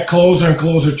get closer and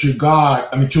closer to God,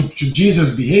 I mean, to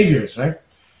Jesus' behaviors, right?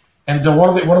 And one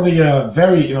of the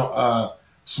very,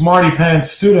 smarty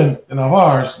pants student of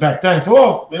ours back then said,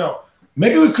 well,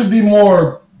 maybe we could be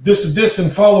more this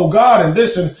and follow God and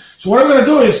this. And so what I'm going to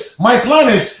do is, my plan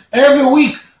is every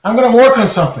week I'm going to work on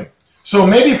something. So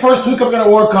maybe first week I'm going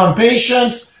to work on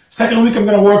patience. Second week I'm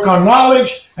going to work on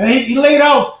knowledge. And he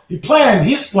planned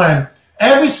his plan.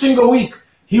 Every single week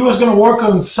he was going to work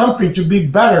on something to be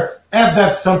better at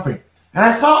that something. And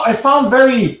I found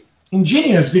very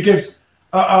ingenious, because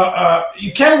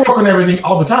you can't work on everything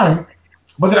all the time,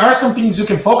 but there are some things you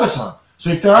can focus on.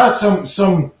 So if there are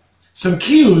some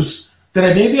cues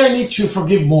that maybe I need to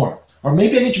forgive more, or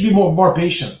maybe I need to be more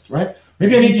patient, right?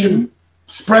 Maybe I need to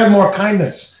spread more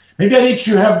kindness. Maybe I need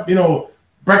to have,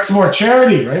 practice more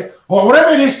charity, right? Or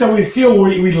whatever it is that we feel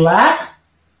we lack,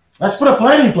 let's put a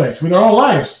plan in place with our own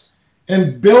lives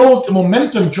and build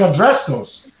momentum to address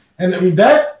those. And I mean,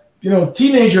 that,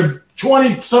 teenager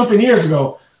 20-something years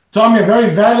ago taught me a very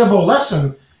valuable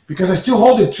lesson, because I still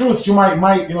hold it truth to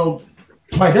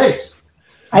my days.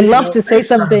 I'd love to say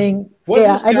something.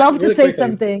 Yeah, I'd love to say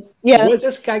something. Yeah. Was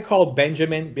this guy called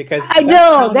Benjamin? Because I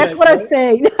know, that's what I'm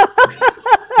saying.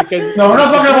 Because no, we're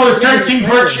not talking about the 13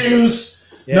 virtues.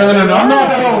 Yeah, no. I'm not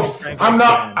that old. I'm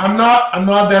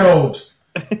not that old.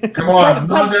 Come on, I'm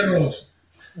not that old.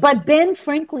 But Ben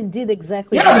Franklin did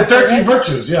exactly that. Yeah, the 13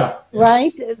 virtues, yeah.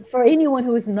 Right? For anyone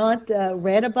who has not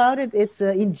read about it, it's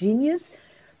ingenious,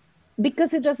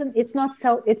 because it's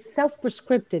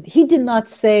self-prescripted. He did not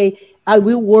say, I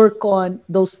will work on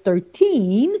those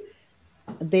 13.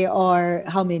 There are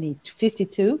how many?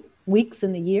 52 weeks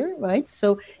in a year, right?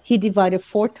 So he divided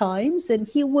 4 times, and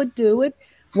he would do it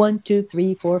 1, 2,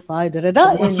 3, 4, 5,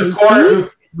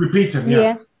 and repeat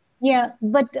them. Yeah.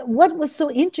 But what was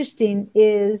so interesting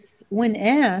is when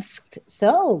asked,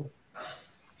 so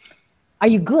are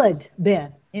you good,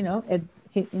 Ben?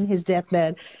 In his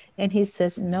deathbed, and he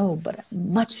says, no, but a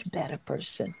much better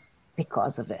person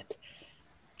because of it.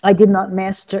 I did not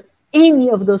master any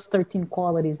of those 13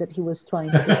 qualities that he was trying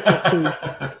to achieve.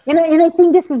 And I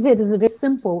think this is it. It's very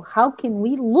simple. How can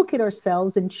we look at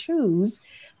ourselves and choose?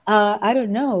 I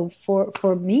don't know.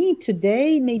 For me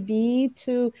today, maybe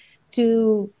to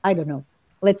I don't know.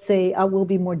 Let's say I will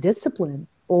be more disciplined,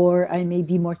 or I may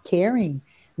be more caring,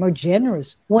 more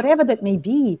generous, whatever that may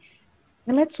be.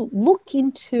 And let's look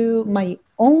into my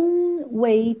own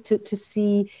way to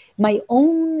see my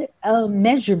own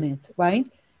measurement, right?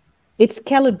 It's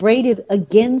calibrated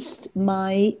against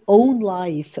my own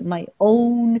life, my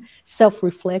own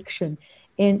self-reflection,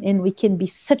 and we can be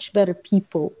such better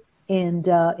people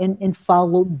and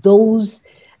follow those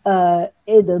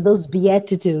those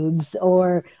beatitudes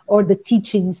or the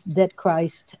teachings that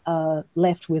Christ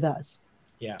left with us.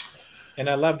 Yeah, and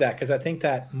I love that, because I think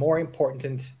that more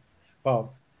important,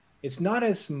 well, it's not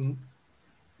as,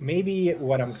 maybe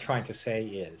what I'm trying to say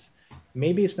is,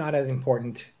 maybe it's not as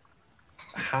important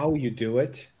how you do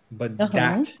it, but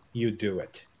that you do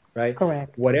it, right?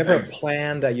 Correct. Whatever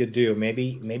plan that you do,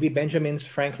 maybe Benjamin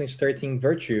Franklin's 13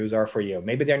 virtues are for you.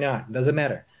 Maybe they're not. Doesn't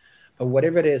matter. But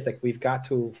whatever it is, like, we've got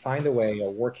to find a way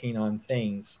of working on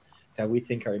things that we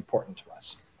think are important to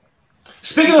us.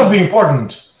 Speaking of being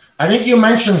important, I think you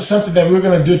mentioned something that we're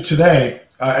going to do today,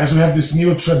 as we have this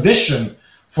new tradition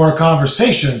for our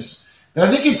conversations, that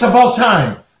I think it's about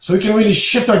time, so we can really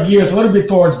shift our gears a little bit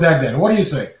towards that then. What do you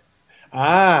say?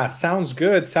 Ah, sounds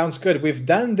good. Sounds good. We've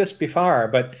done this before,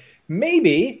 but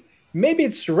maybe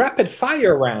it's rapid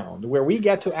fire round, where we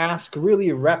get to ask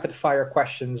really rapid fire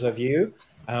questions of you,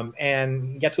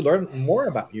 and get to learn more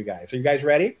about you guys. Are you guys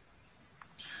ready?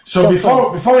 So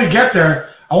before we get there,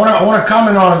 I want to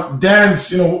comment on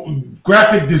Dan's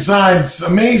graphic designs,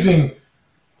 amazing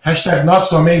 #not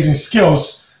so amazing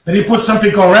skills, that he put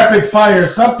something called rapid fire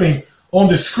something on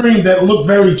the screen that looked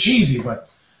very cheesy, but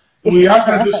we are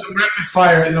going to do some rapid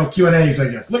fire Q&As,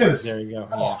 I guess. Look at this. There you go.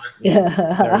 Oh, There we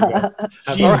go.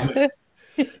 Jesus.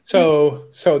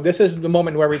 So this is the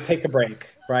moment where we take a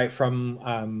break, right, from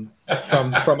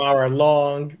our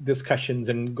long discussions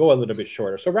and go a little bit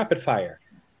shorter. So rapid fire.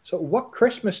 So what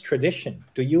Christmas tradition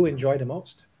do you enjoy the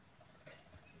most?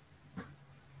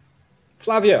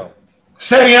 Flavio.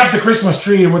 Setting up the Christmas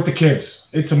tree with the kids.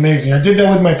 It's amazing. I did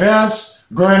that with my parents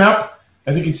growing up.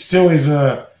 I think it still is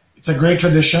it's a great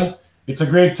tradition. It's a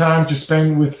great time to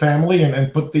spend with family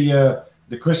and put the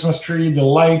Christmas tree, the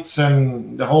lights,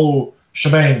 and the whole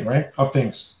shebang, right, of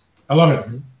things. I love it.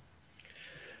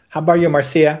 How about you,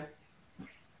 Marcia?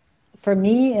 For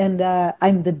me, and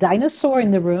I'm the dinosaur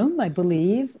in the room, I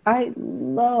believe, I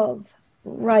love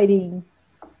writing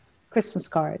Christmas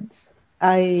cards.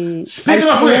 Speaking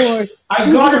of which,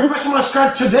 I got a Christmas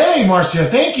card today, Marcia.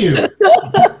 Thank you.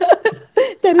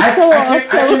 That is so awesome. I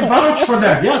can vouch for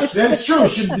that. Yes, that's true.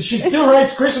 She still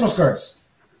writes Christmas cards.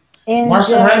 And,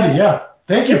 Marcia Randy, yeah.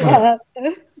 Thank you for that.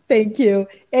 Thank you.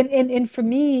 And for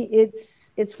me,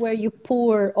 it's where you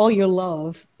pour all your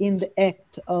love in the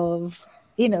act of,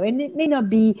 and it may not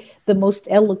be the most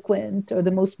eloquent or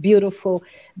the most beautiful,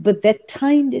 but that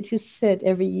time that you set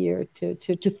every year to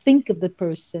think of the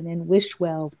person and wish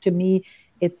well, to me,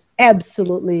 it's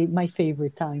absolutely my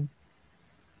favorite time.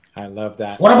 I love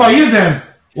that. What about you, then?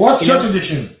 What's your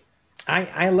tradition?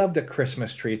 I love the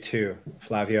Christmas tree too,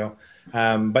 Flavio.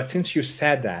 But since you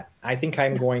said that, I think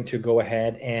I'm going to go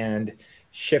ahead and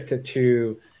shift it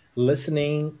to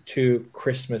listening to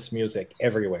Christmas music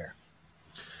everywhere.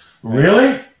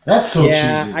 Really? That's so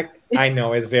cheesy. I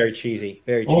know, it's very cheesy,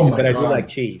 but I do like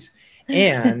cheese.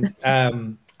 And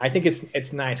I think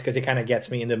it's nice because it kind of gets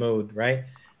me in the mood, right?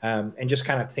 And just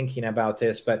kind of thinking about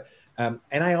this. But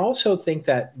and I also think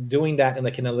that doing that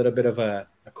in a little bit of a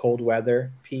cold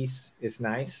weather piece is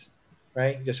nice,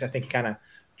 right? Just I think it kind of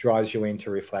draws you into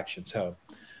reflection. So,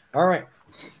 all right.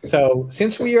 So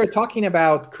since we are talking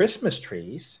about Christmas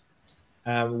trees,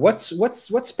 what's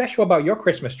special about your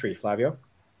Christmas tree, Flavio?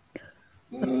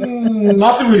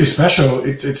 Nothing really special.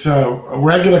 It's a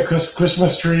regular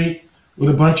Christmas tree with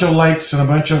a bunch of lights and a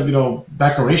bunch of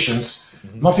decorations.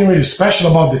 Mm-hmm. Nothing really special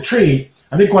about the tree.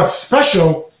 I think what's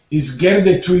special is getting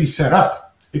the tree set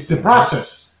up. It's the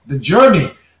process, the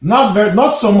journey,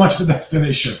 not so much the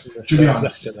destination. To be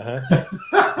honest, even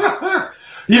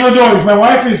though if my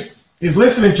wife is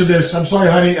listening to this, I'm sorry,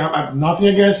 honey. I'm nothing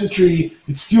against the tree.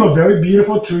 It's still a very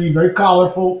beautiful tree, very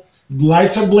colorful.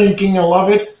 Lights are blinking. I love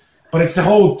it. But it's the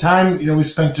whole time we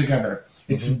spend together.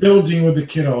 It's building with the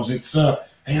kiddos. It's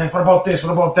hey, what about this?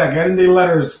 What about that? Getting the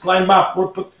letters, climb up.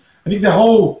 I think the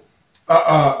whole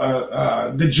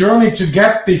the journey to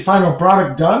get the final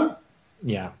product done.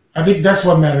 Yeah, I think that's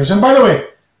what matters. And by the way,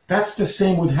 that's the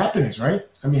same with happiness, right?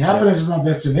 I mean, happiness is not a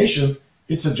destination;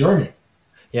 it's a journey.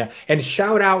 Yeah, and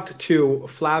shout out to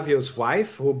Flavio's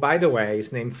wife, who, by the way,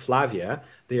 is named Flavia.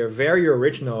 They are very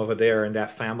original over there in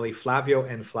that family, Flavio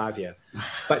and Flavia.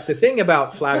 But the thing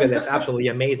about Flavia that's absolutely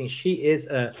amazing, she is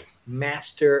a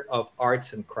master of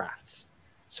arts and crafts.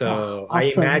 So awesome. I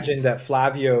imagine that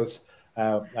Flavio's,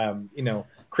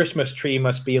 Christmas tree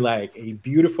must be like a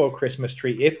beautiful Christmas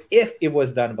tree if it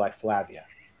was done by Flavia.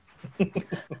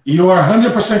 You are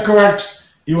 100% correct.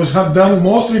 It was done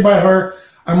mostly by her.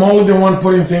 I'm only the one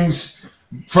putting things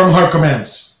from her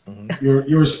commands. Mm-hmm.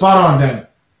 You're spot on then.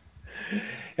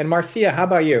 And Marcia, how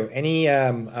about you? Any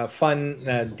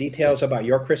fun details about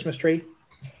your Christmas tree?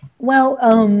 Well,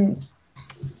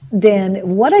 then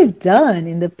what I've done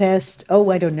in the past,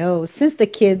 I don't know, since the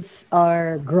kids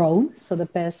are grown, so the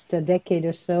past decade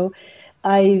or so,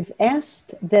 I've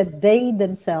asked that they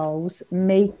themselves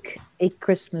make a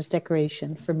Christmas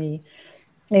decoration for me.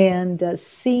 And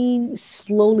seeing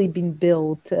slowly being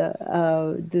built,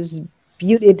 this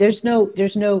beauty, there's no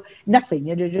nothing,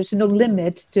 there's no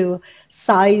limit to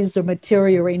size or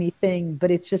material or anything,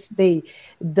 but it's just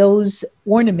those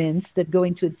ornaments that go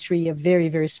into a tree are very,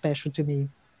 very special to me.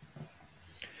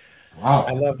 I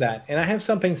Wow. love that. And I have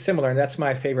something similar, and that's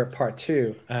my favorite part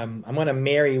too. I'm going to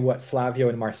marry what Flavio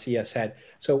and Marcia said.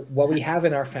 So, what we have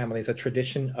in our family is a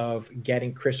tradition of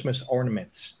getting Christmas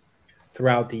ornaments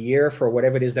throughout the year for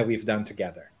whatever it is that we've done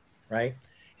together, right?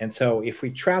 And so, if we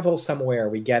travel somewhere,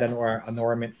 we get an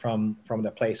ornament from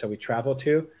the place that we travel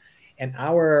to. And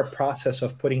our process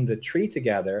of putting the tree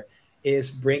together is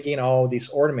bringing all these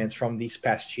ornaments from these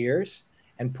past years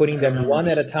and putting them one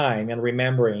at a time and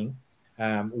remembering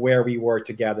where we were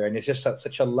together, and it's just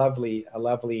such a lovely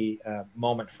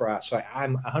moment for us. So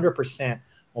I'm 100%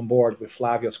 on board with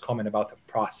Flavio's comment about the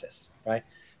process, right?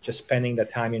 Just spending the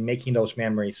time in making those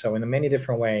memories. So in many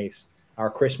different ways,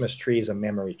 our Christmas tree is a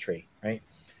memory tree, right?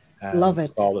 Love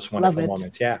it. All those Love wonderful it.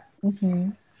 moments. Yeah. Hmm.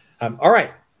 All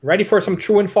right. Ready for some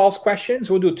true and false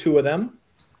questions? We'll do 2 of them.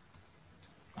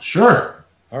 Sure.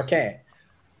 Okay.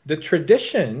 The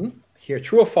tradition here,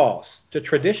 true or false? The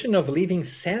tradition of leaving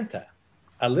Santa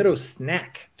a little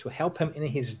snack to help him in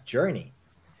his journey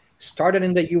started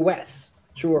in the U.S.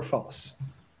 True or false?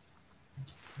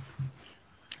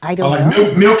 I don't Like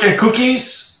know. milk and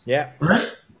cookies, Yeah. right?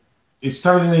 It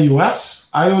started in the U.S.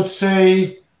 I would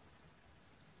say,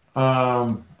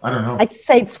 I don't know. I'd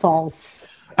say it's false.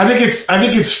 I think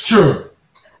it's true.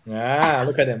 Ah,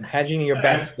 look at him hedging your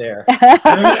bets there.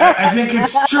 I think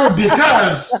it's true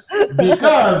because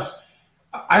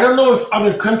I don't know if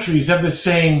other countries have the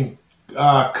same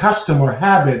custom or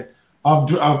habit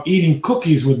of eating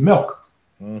cookies with milk.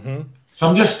 Mm-hmm. So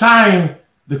I'm just tying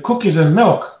the cookies and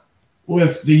milk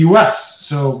with the U.S.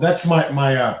 So that's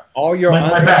my All your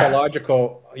my bad.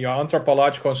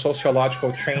 anthropological and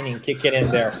sociological training kicking in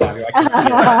there, Flavio. I can see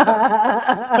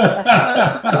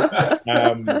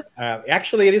it.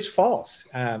 Actually, it is false.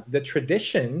 The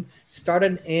tradition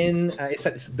started in it's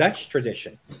a Dutch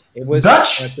tradition. It was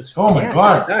Dutch? Oh my yes,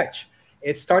 God. it's Dutch.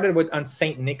 It started on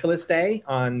St. Nicholas Day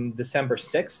on December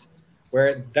 6th,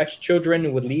 where Dutch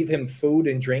children would leave him food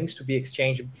and drinks to be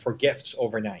exchanged for gifts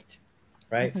overnight,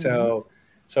 right? Mhm.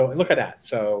 So look at that.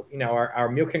 So our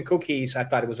milk and cookies. I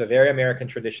thought it was a very American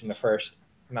tradition. The first,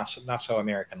 not so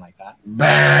American like that.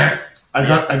 Bah! I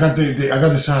got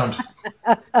the sound.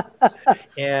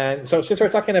 And so since we're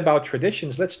talking about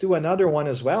traditions, let's do another one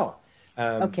as well.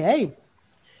 Okay.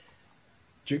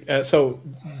 So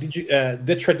did you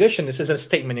the tradition? This is a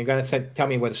statement. You're going to tell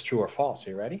me whether it's true or false.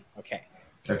 Are you ready? Okay.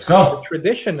 Let's The go.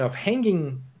 tradition of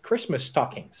hanging Christmas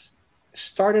stockings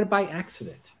started by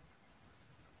accident.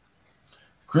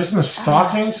 Christmas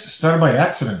stockings started by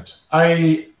accident.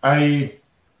 I'm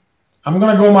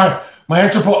gonna go my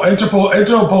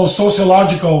anthropo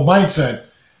sociological mindset.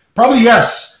 Probably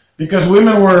yes, because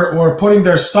women were putting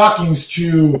their stockings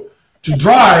to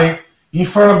dry in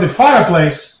front of the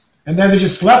fireplace, and then they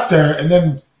just left there, and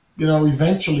then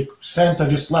eventually Santa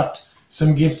just left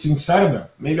some gifts inside of them.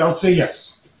 Maybe I would say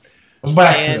yes. It was by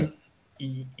accident. And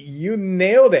you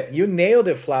nailed it. You nailed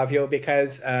it, Flavio,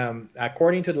 because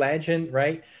according to legend,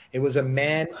 right, it was a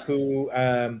man who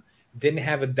didn't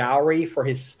have a dowry for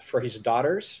his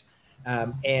daughters,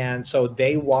 and so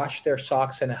they washed their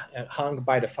socks and hung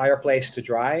by the fireplace to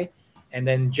dry. And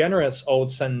then generous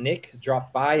old son Nick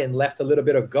dropped by and left a little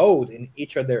bit of gold in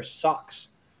each of their socks,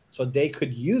 so they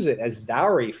could use it as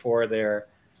dowry for their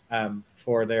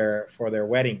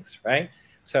weddings, right?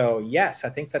 So yes, I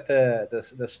think that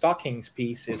the stockings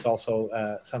piece is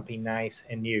also something nice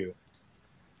and new.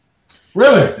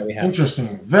 Really that we have.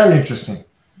 interesting. Very interesting.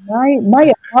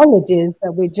 My apologies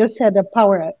that we just had a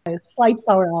slight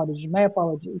power outage. My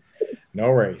apologies.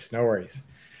 No worries, no worries.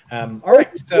 All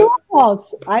right, so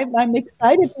False. I'm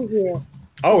excited to hear.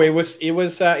 it was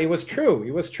true.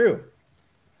 It was true.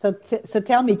 So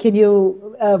tell me, can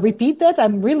you repeat that?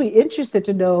 I'm really interested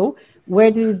to know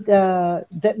where did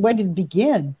it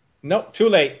begin? No, too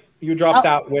late. You dropped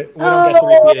out. We don't get to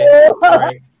repeat it. All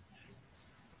right.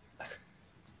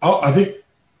 Oh, I think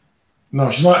no,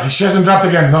 she's not. She hasn't dropped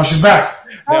again. No, she's back.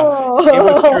 No, it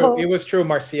was true. It was true,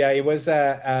 Marcia. It was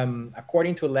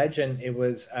according to legend. It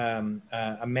was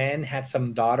a man had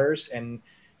some daughters, and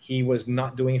he was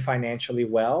not doing financially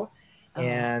well,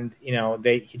 and he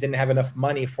didn't have enough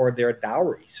money for their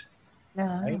dowries,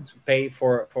 right? To pay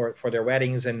for their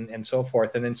weddings and so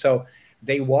forth. And then so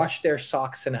they washed their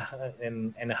socks and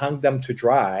hung them to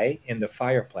dry in the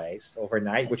fireplace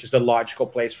overnight, which is the logical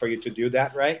place for you to do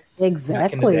that, right? Back in the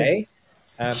Exactly. day.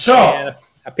 So And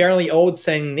apparently old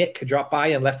Saint Nick dropped by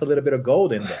and left a little bit of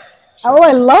gold in there. So, Oh,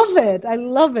 I love it. I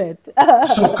love it.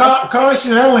 so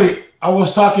coincidentally, I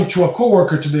was talking to a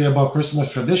coworker today about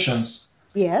Christmas traditions,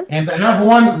 Yes. and I have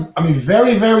one. I mean,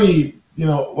 very, very,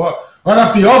 right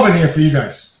off the oven here for you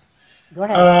guys. Go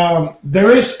ahead.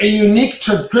 There is a unique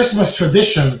Christmas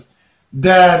tradition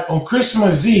that on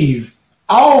Christmas Eve,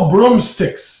 all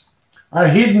broomsticks are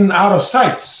hidden out of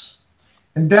sights,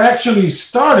 and that actually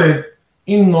started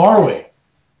in Norway.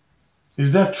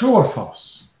 Is that true or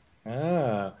false?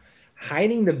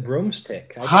 Hiding the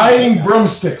broomstick. Hiding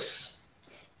broomsticks.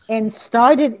 And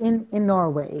started in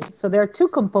Norway. So there are two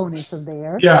components of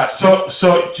there. Yeah. So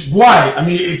why? I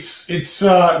mean, it's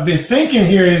the thinking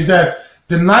here is that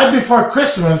the night before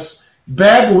Christmas,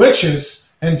 bad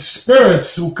witches and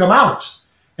spirits will come out,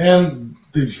 and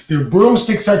if their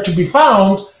broomsticks are to be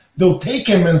found, they'll take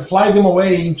them and fly them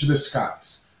away into the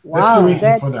skies. Wow, That's the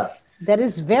reason for that. That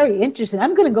is very interesting.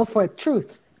 I'm going to go for a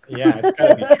truth. Yeah, it's got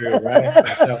to be true, right?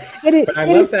 So, It but I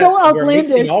is love that so we're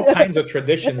mixing outlandish. all kinds of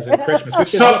traditions in Christmas. Which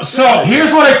So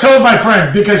here's what I told my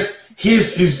friend, because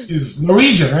he's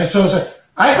Norwegian, right? So I was like,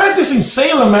 I heard this in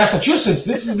Salem, Massachusetts.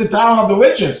 This is the town of the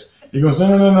witches. He goes,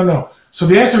 no. So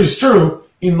the answer is true.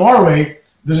 In Norway,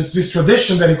 there's this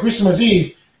tradition that in Christmas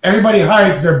Eve, everybody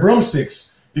hides their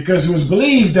broomsticks because it was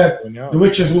believed that the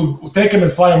witches will take them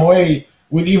and fly them away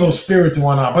with evil spirits and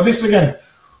whatnot. But this, again,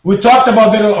 we talked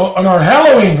about that on our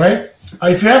Halloween, right?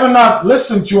 If you haven't not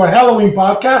listened to our Halloween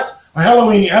podcast, our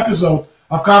Halloween episode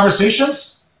of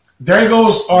Conversations, there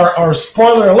goes our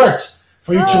spoiler alert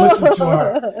for you to listen to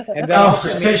our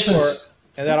Conversations.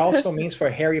 And that also means for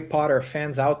Harry Potter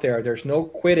fans out there, there's no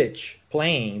Quidditch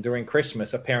playing during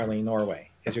Christmas, apparently, in Norway,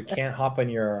 because you can't hop in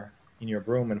your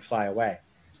broom and fly away.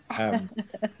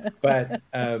 But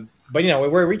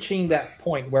we're reaching that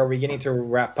point where we're getting to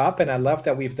wrap up, and I love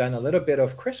that we've done a little bit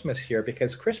of Christmas here,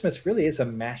 because Christmas really is a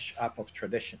mash-up of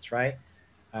traditions, right?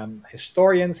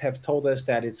 Historians have told us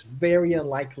that it's very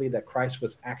unlikely that Christ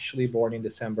was actually born in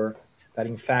December, that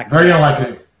in fact very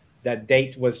unlikely that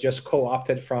date was just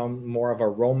co-opted from more of a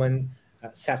Roman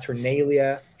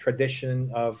Saturnalia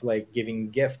tradition of like giving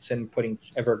gifts and putting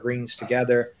evergreens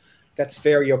together. That's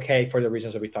very okay for the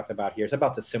reasons that we talked about here. It's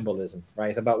about the symbolism, right?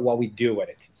 It's about what we do with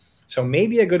it. So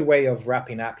maybe a good way of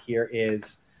wrapping up here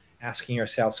is asking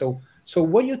yourself, so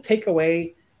what do you take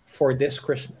away for this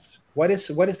Christmas? What is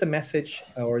the message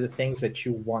or the things that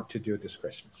you want to do this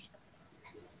Christmas?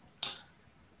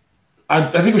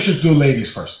 I think we should do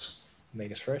ladies first.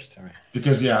 Ladies first? All right.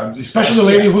 Because, yeah, especially the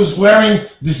lady who's wearing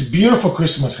this beautiful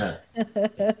Christmas hat.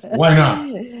 Why not?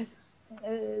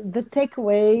 The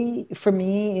takeaway for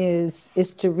me is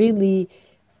to really,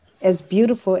 as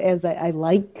beautiful as I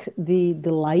like the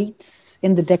lights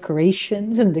and the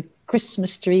decorations and the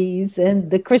Christmas trees and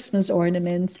the Christmas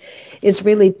ornaments, is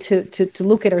really to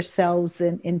look at ourselves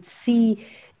and see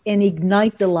and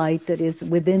ignite the light that is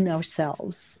within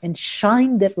ourselves and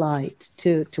shine that light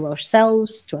to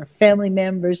ourselves, to our family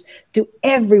members, to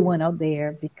everyone out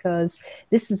there, because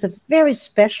this is a very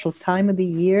special time of the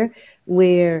year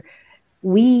where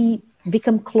we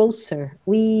become closer.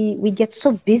 We get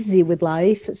so busy with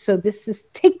life. So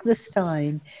take this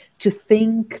time to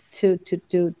think, to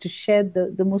shed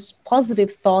the most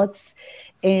positive thoughts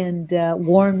and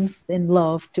warmth and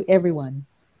love to everyone.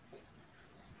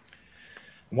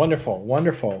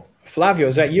 Wonderful. Flavio,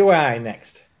 is that you or I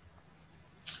next?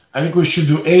 I think we should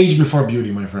do age before beauty,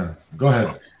 my friend. Go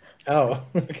ahead. Oh,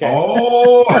 okay.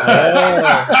 Oh!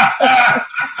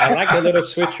 I like the little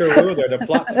switcheroo there, the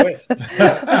plot twist.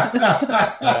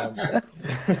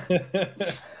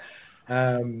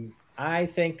 I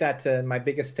think that my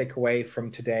biggest takeaway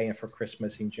from today and for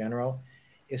Christmas in general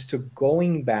is to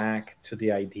going back to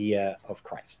the idea of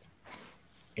Christ.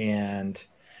 And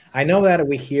I know that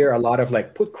we hear a lot of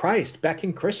like, put Christ back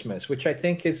in Christmas, which I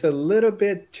think is a little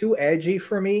bit too edgy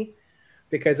for me,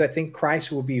 because I think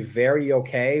Christ will be very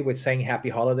okay with saying happy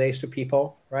holidays to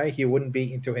people, right? He wouldn't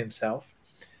be into himself.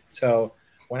 So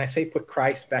when I say put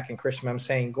Christ back in Christmas, I'm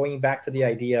saying going back to the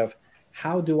idea of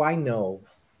how do I know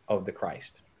of the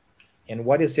Christ? And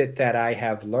what is it that I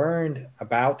have learned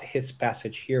about his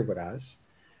passage here with us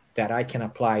that I can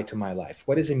apply to my life?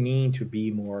 What does it mean to be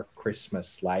more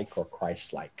Christmas-like or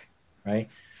Christ-like, right?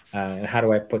 And how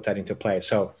do I put that into play?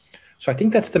 So I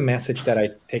think that's the message that I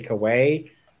take away.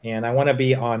 And I want to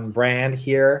be on brand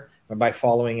here by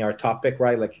following our topic,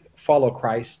 right? Like follow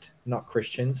Christ, not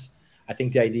Christians. I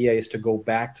think the idea is to go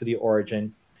back to the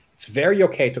origin. It's very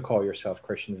okay to call yourself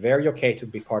Christian, very okay to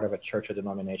be part of a church or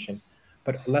denomination,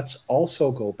 but let's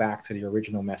also go back to the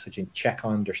original message and check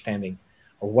on understanding,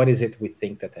 or what is it we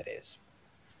think that is.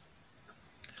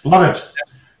 Love it.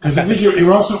 Because I think it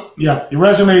also, it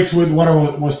resonates with what I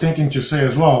was thinking to say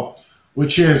as well,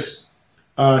 which is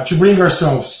to bring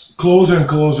ourselves closer and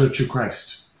closer to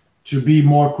Christ, to be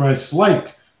more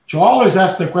Christ-like, to always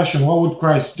ask the question, what would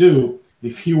Christ do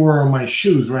if he were in my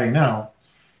shoes right now?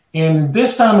 And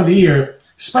this time of the year,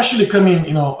 especially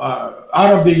coming,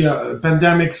 out of the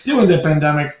pandemic, still in the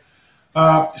pandemic,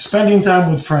 spending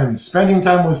time with friends, spending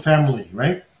time with family,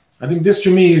 right? I think this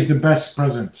to me is the best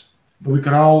present that we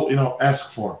can all,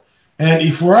 ask for. And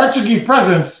if we are to give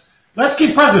presents, let's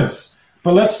give presents,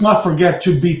 but let's not forget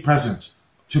to be present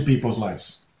to people's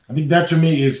lives. I think that to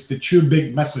me is the two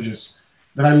big messages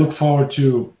that I look forward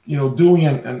to, doing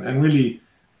and really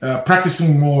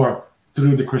practicing more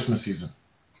through the Christmas season.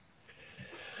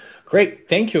 Great.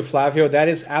 Thank you, Flavio. That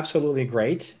is absolutely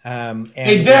great.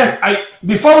 Hey, Dan,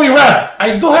 before we wrap,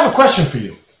 I do have a question for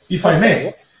you, if I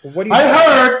may. What do you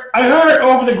I heard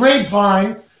over the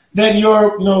grapevine that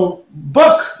your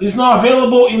book is now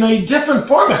available in a different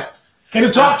format. Can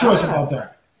you talk to us about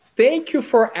that? Thank you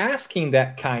for asking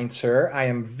that, kind sir. I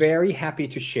am very happy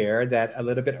to share that a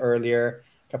little bit earlier,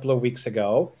 a couple of weeks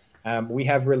ago, we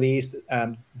have released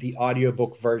the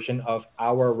audiobook version of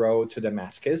Our Road to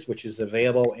Damascus, which is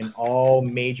available in all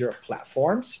major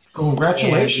platforms.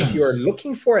 Congratulations. And if you're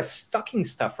looking for a stocking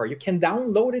stuffer, you can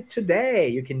download it today.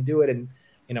 You can do it in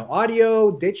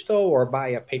audio, digital, or buy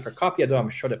a paper copy. Although I'm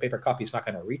sure the paper copy is not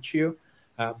going to reach you.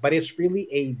 But it's really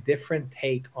a different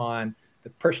take on the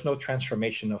personal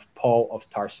transformation of Paul of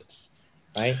Tarsus,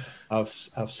 right? Of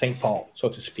St. Paul, so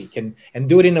to speak, and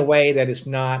do it in a way that is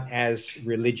not as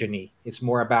religion-y. It's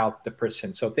more about the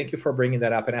person. So thank you for bringing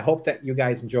that up. And I hope that you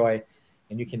guys enjoy,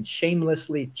 and you can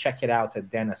shamelessly check it out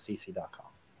at danassisi.com.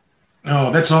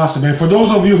 Oh, that's awesome. And for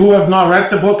those of you who have not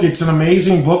read the book, it's an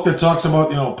amazing book that talks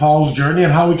about, Paul's journey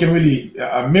and how we can really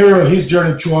mirror his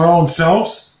journey to our own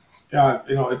selves.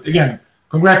 Again,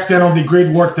 congrats, Dan, on the great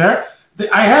work there.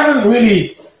 I haven't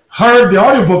really heard the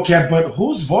audiobook yet, but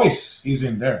whose voice is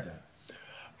in there, Dan?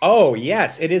 Oh,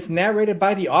 yes. It is narrated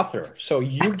by the author. So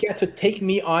you get to take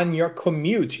me on your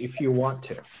commute if you want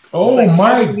to. Oh, it's like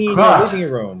my me in God. your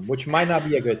living room, which might not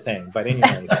be a good thing. But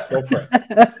anyways, go for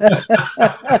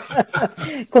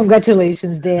it.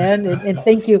 Congratulations, Dan. And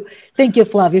thank you,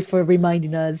 Flavio, for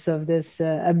reminding us of this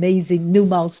amazing new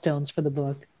milestones for the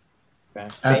book.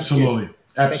 Absolutely.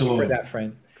 Thank you for that,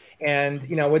 friend. And,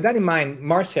 with that in mind,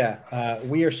 Marcia,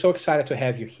 we are so excited to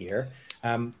have you here.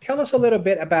 Tell us a little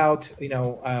bit about,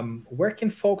 where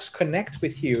can folks connect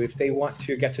with you if they want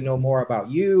to get to know more about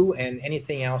you and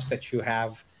anything else that you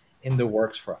have in the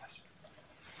works for us?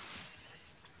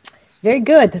 Very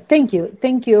good. Thank you.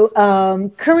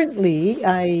 Currently,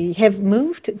 I have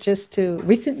moved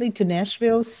recently to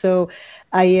Nashville, so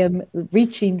I am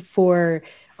reaching for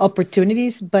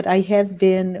opportunities, but I have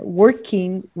been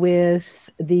working with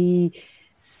the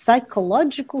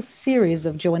psychological series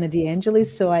of Joanna DeAngelis.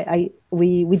 So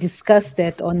we discuss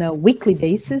that on a weekly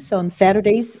basis on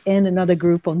Saturdays, and another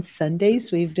group on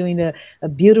Sundays. We're doing a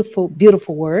beautiful,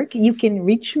 beautiful work. You can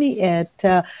reach me at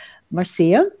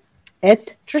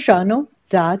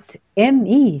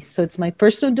Marcia@Trajano.me. So it's my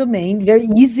personal domain. Very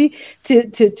easy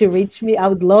to reach me. I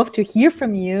would love to hear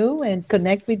from you and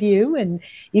connect with you. And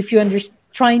if you're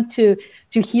trying to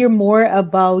hear more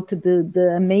about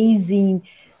the amazing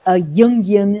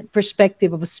Jungian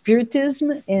perspective of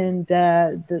Spiritism and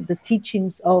the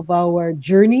teachings of our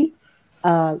journey,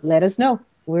 let us know.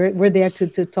 We're there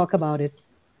to talk about it.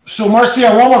 So,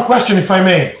 Marcia, one more question, if I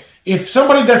may. If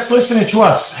somebody that's listening to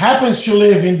us happens to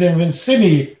live in the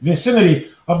vicinity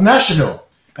of Nashville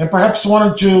and perhaps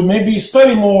wanted to maybe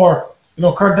study more,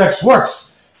 Kardec's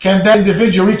works, can that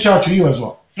individual reach out to you as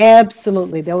well?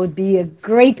 Absolutely. That would be a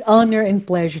great honor and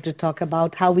pleasure to talk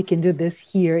about how we can do this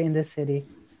here in the city.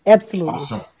 Absolutely.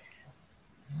 Awesome.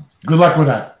 Good luck with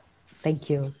that. Thank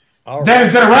you. All Dan, right.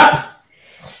 is that a wrap?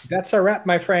 That's a wrap,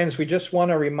 my friends. We just want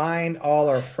to remind all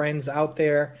our friends out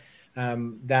there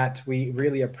that we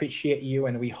really appreciate you,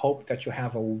 and we hope that you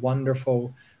have a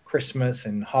wonderful Christmas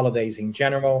and holidays in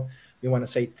general. We want to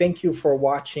say thank you for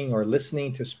watching or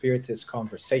listening to Spiritist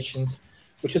Conversations,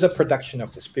 which is a production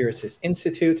of the Spiritist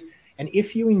Institute. And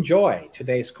if you enjoy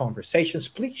today's conversations,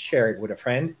 please share it with a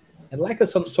friend and like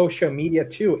us on social media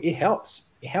too. It helps.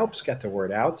 It helps get the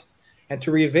word out. And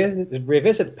to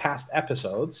revisit past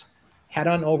episodes, head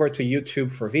on over to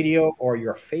YouTube for video or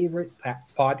your favorite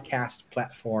podcast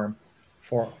platform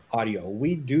for audio.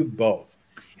 We do both.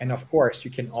 And of course,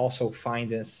 you can also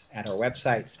find us at our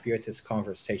website,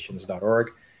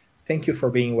 spiritistconversations.org. Thank you for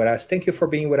being with us. Thank you for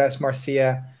being with us,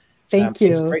 Marcia. Thank you.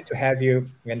 It's great to have you.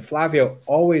 And Flavio,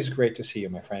 always great to see you,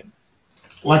 my friend.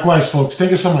 Likewise, folks.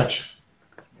 Thank you so much.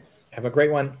 Have a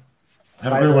great one.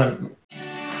 Have a great one.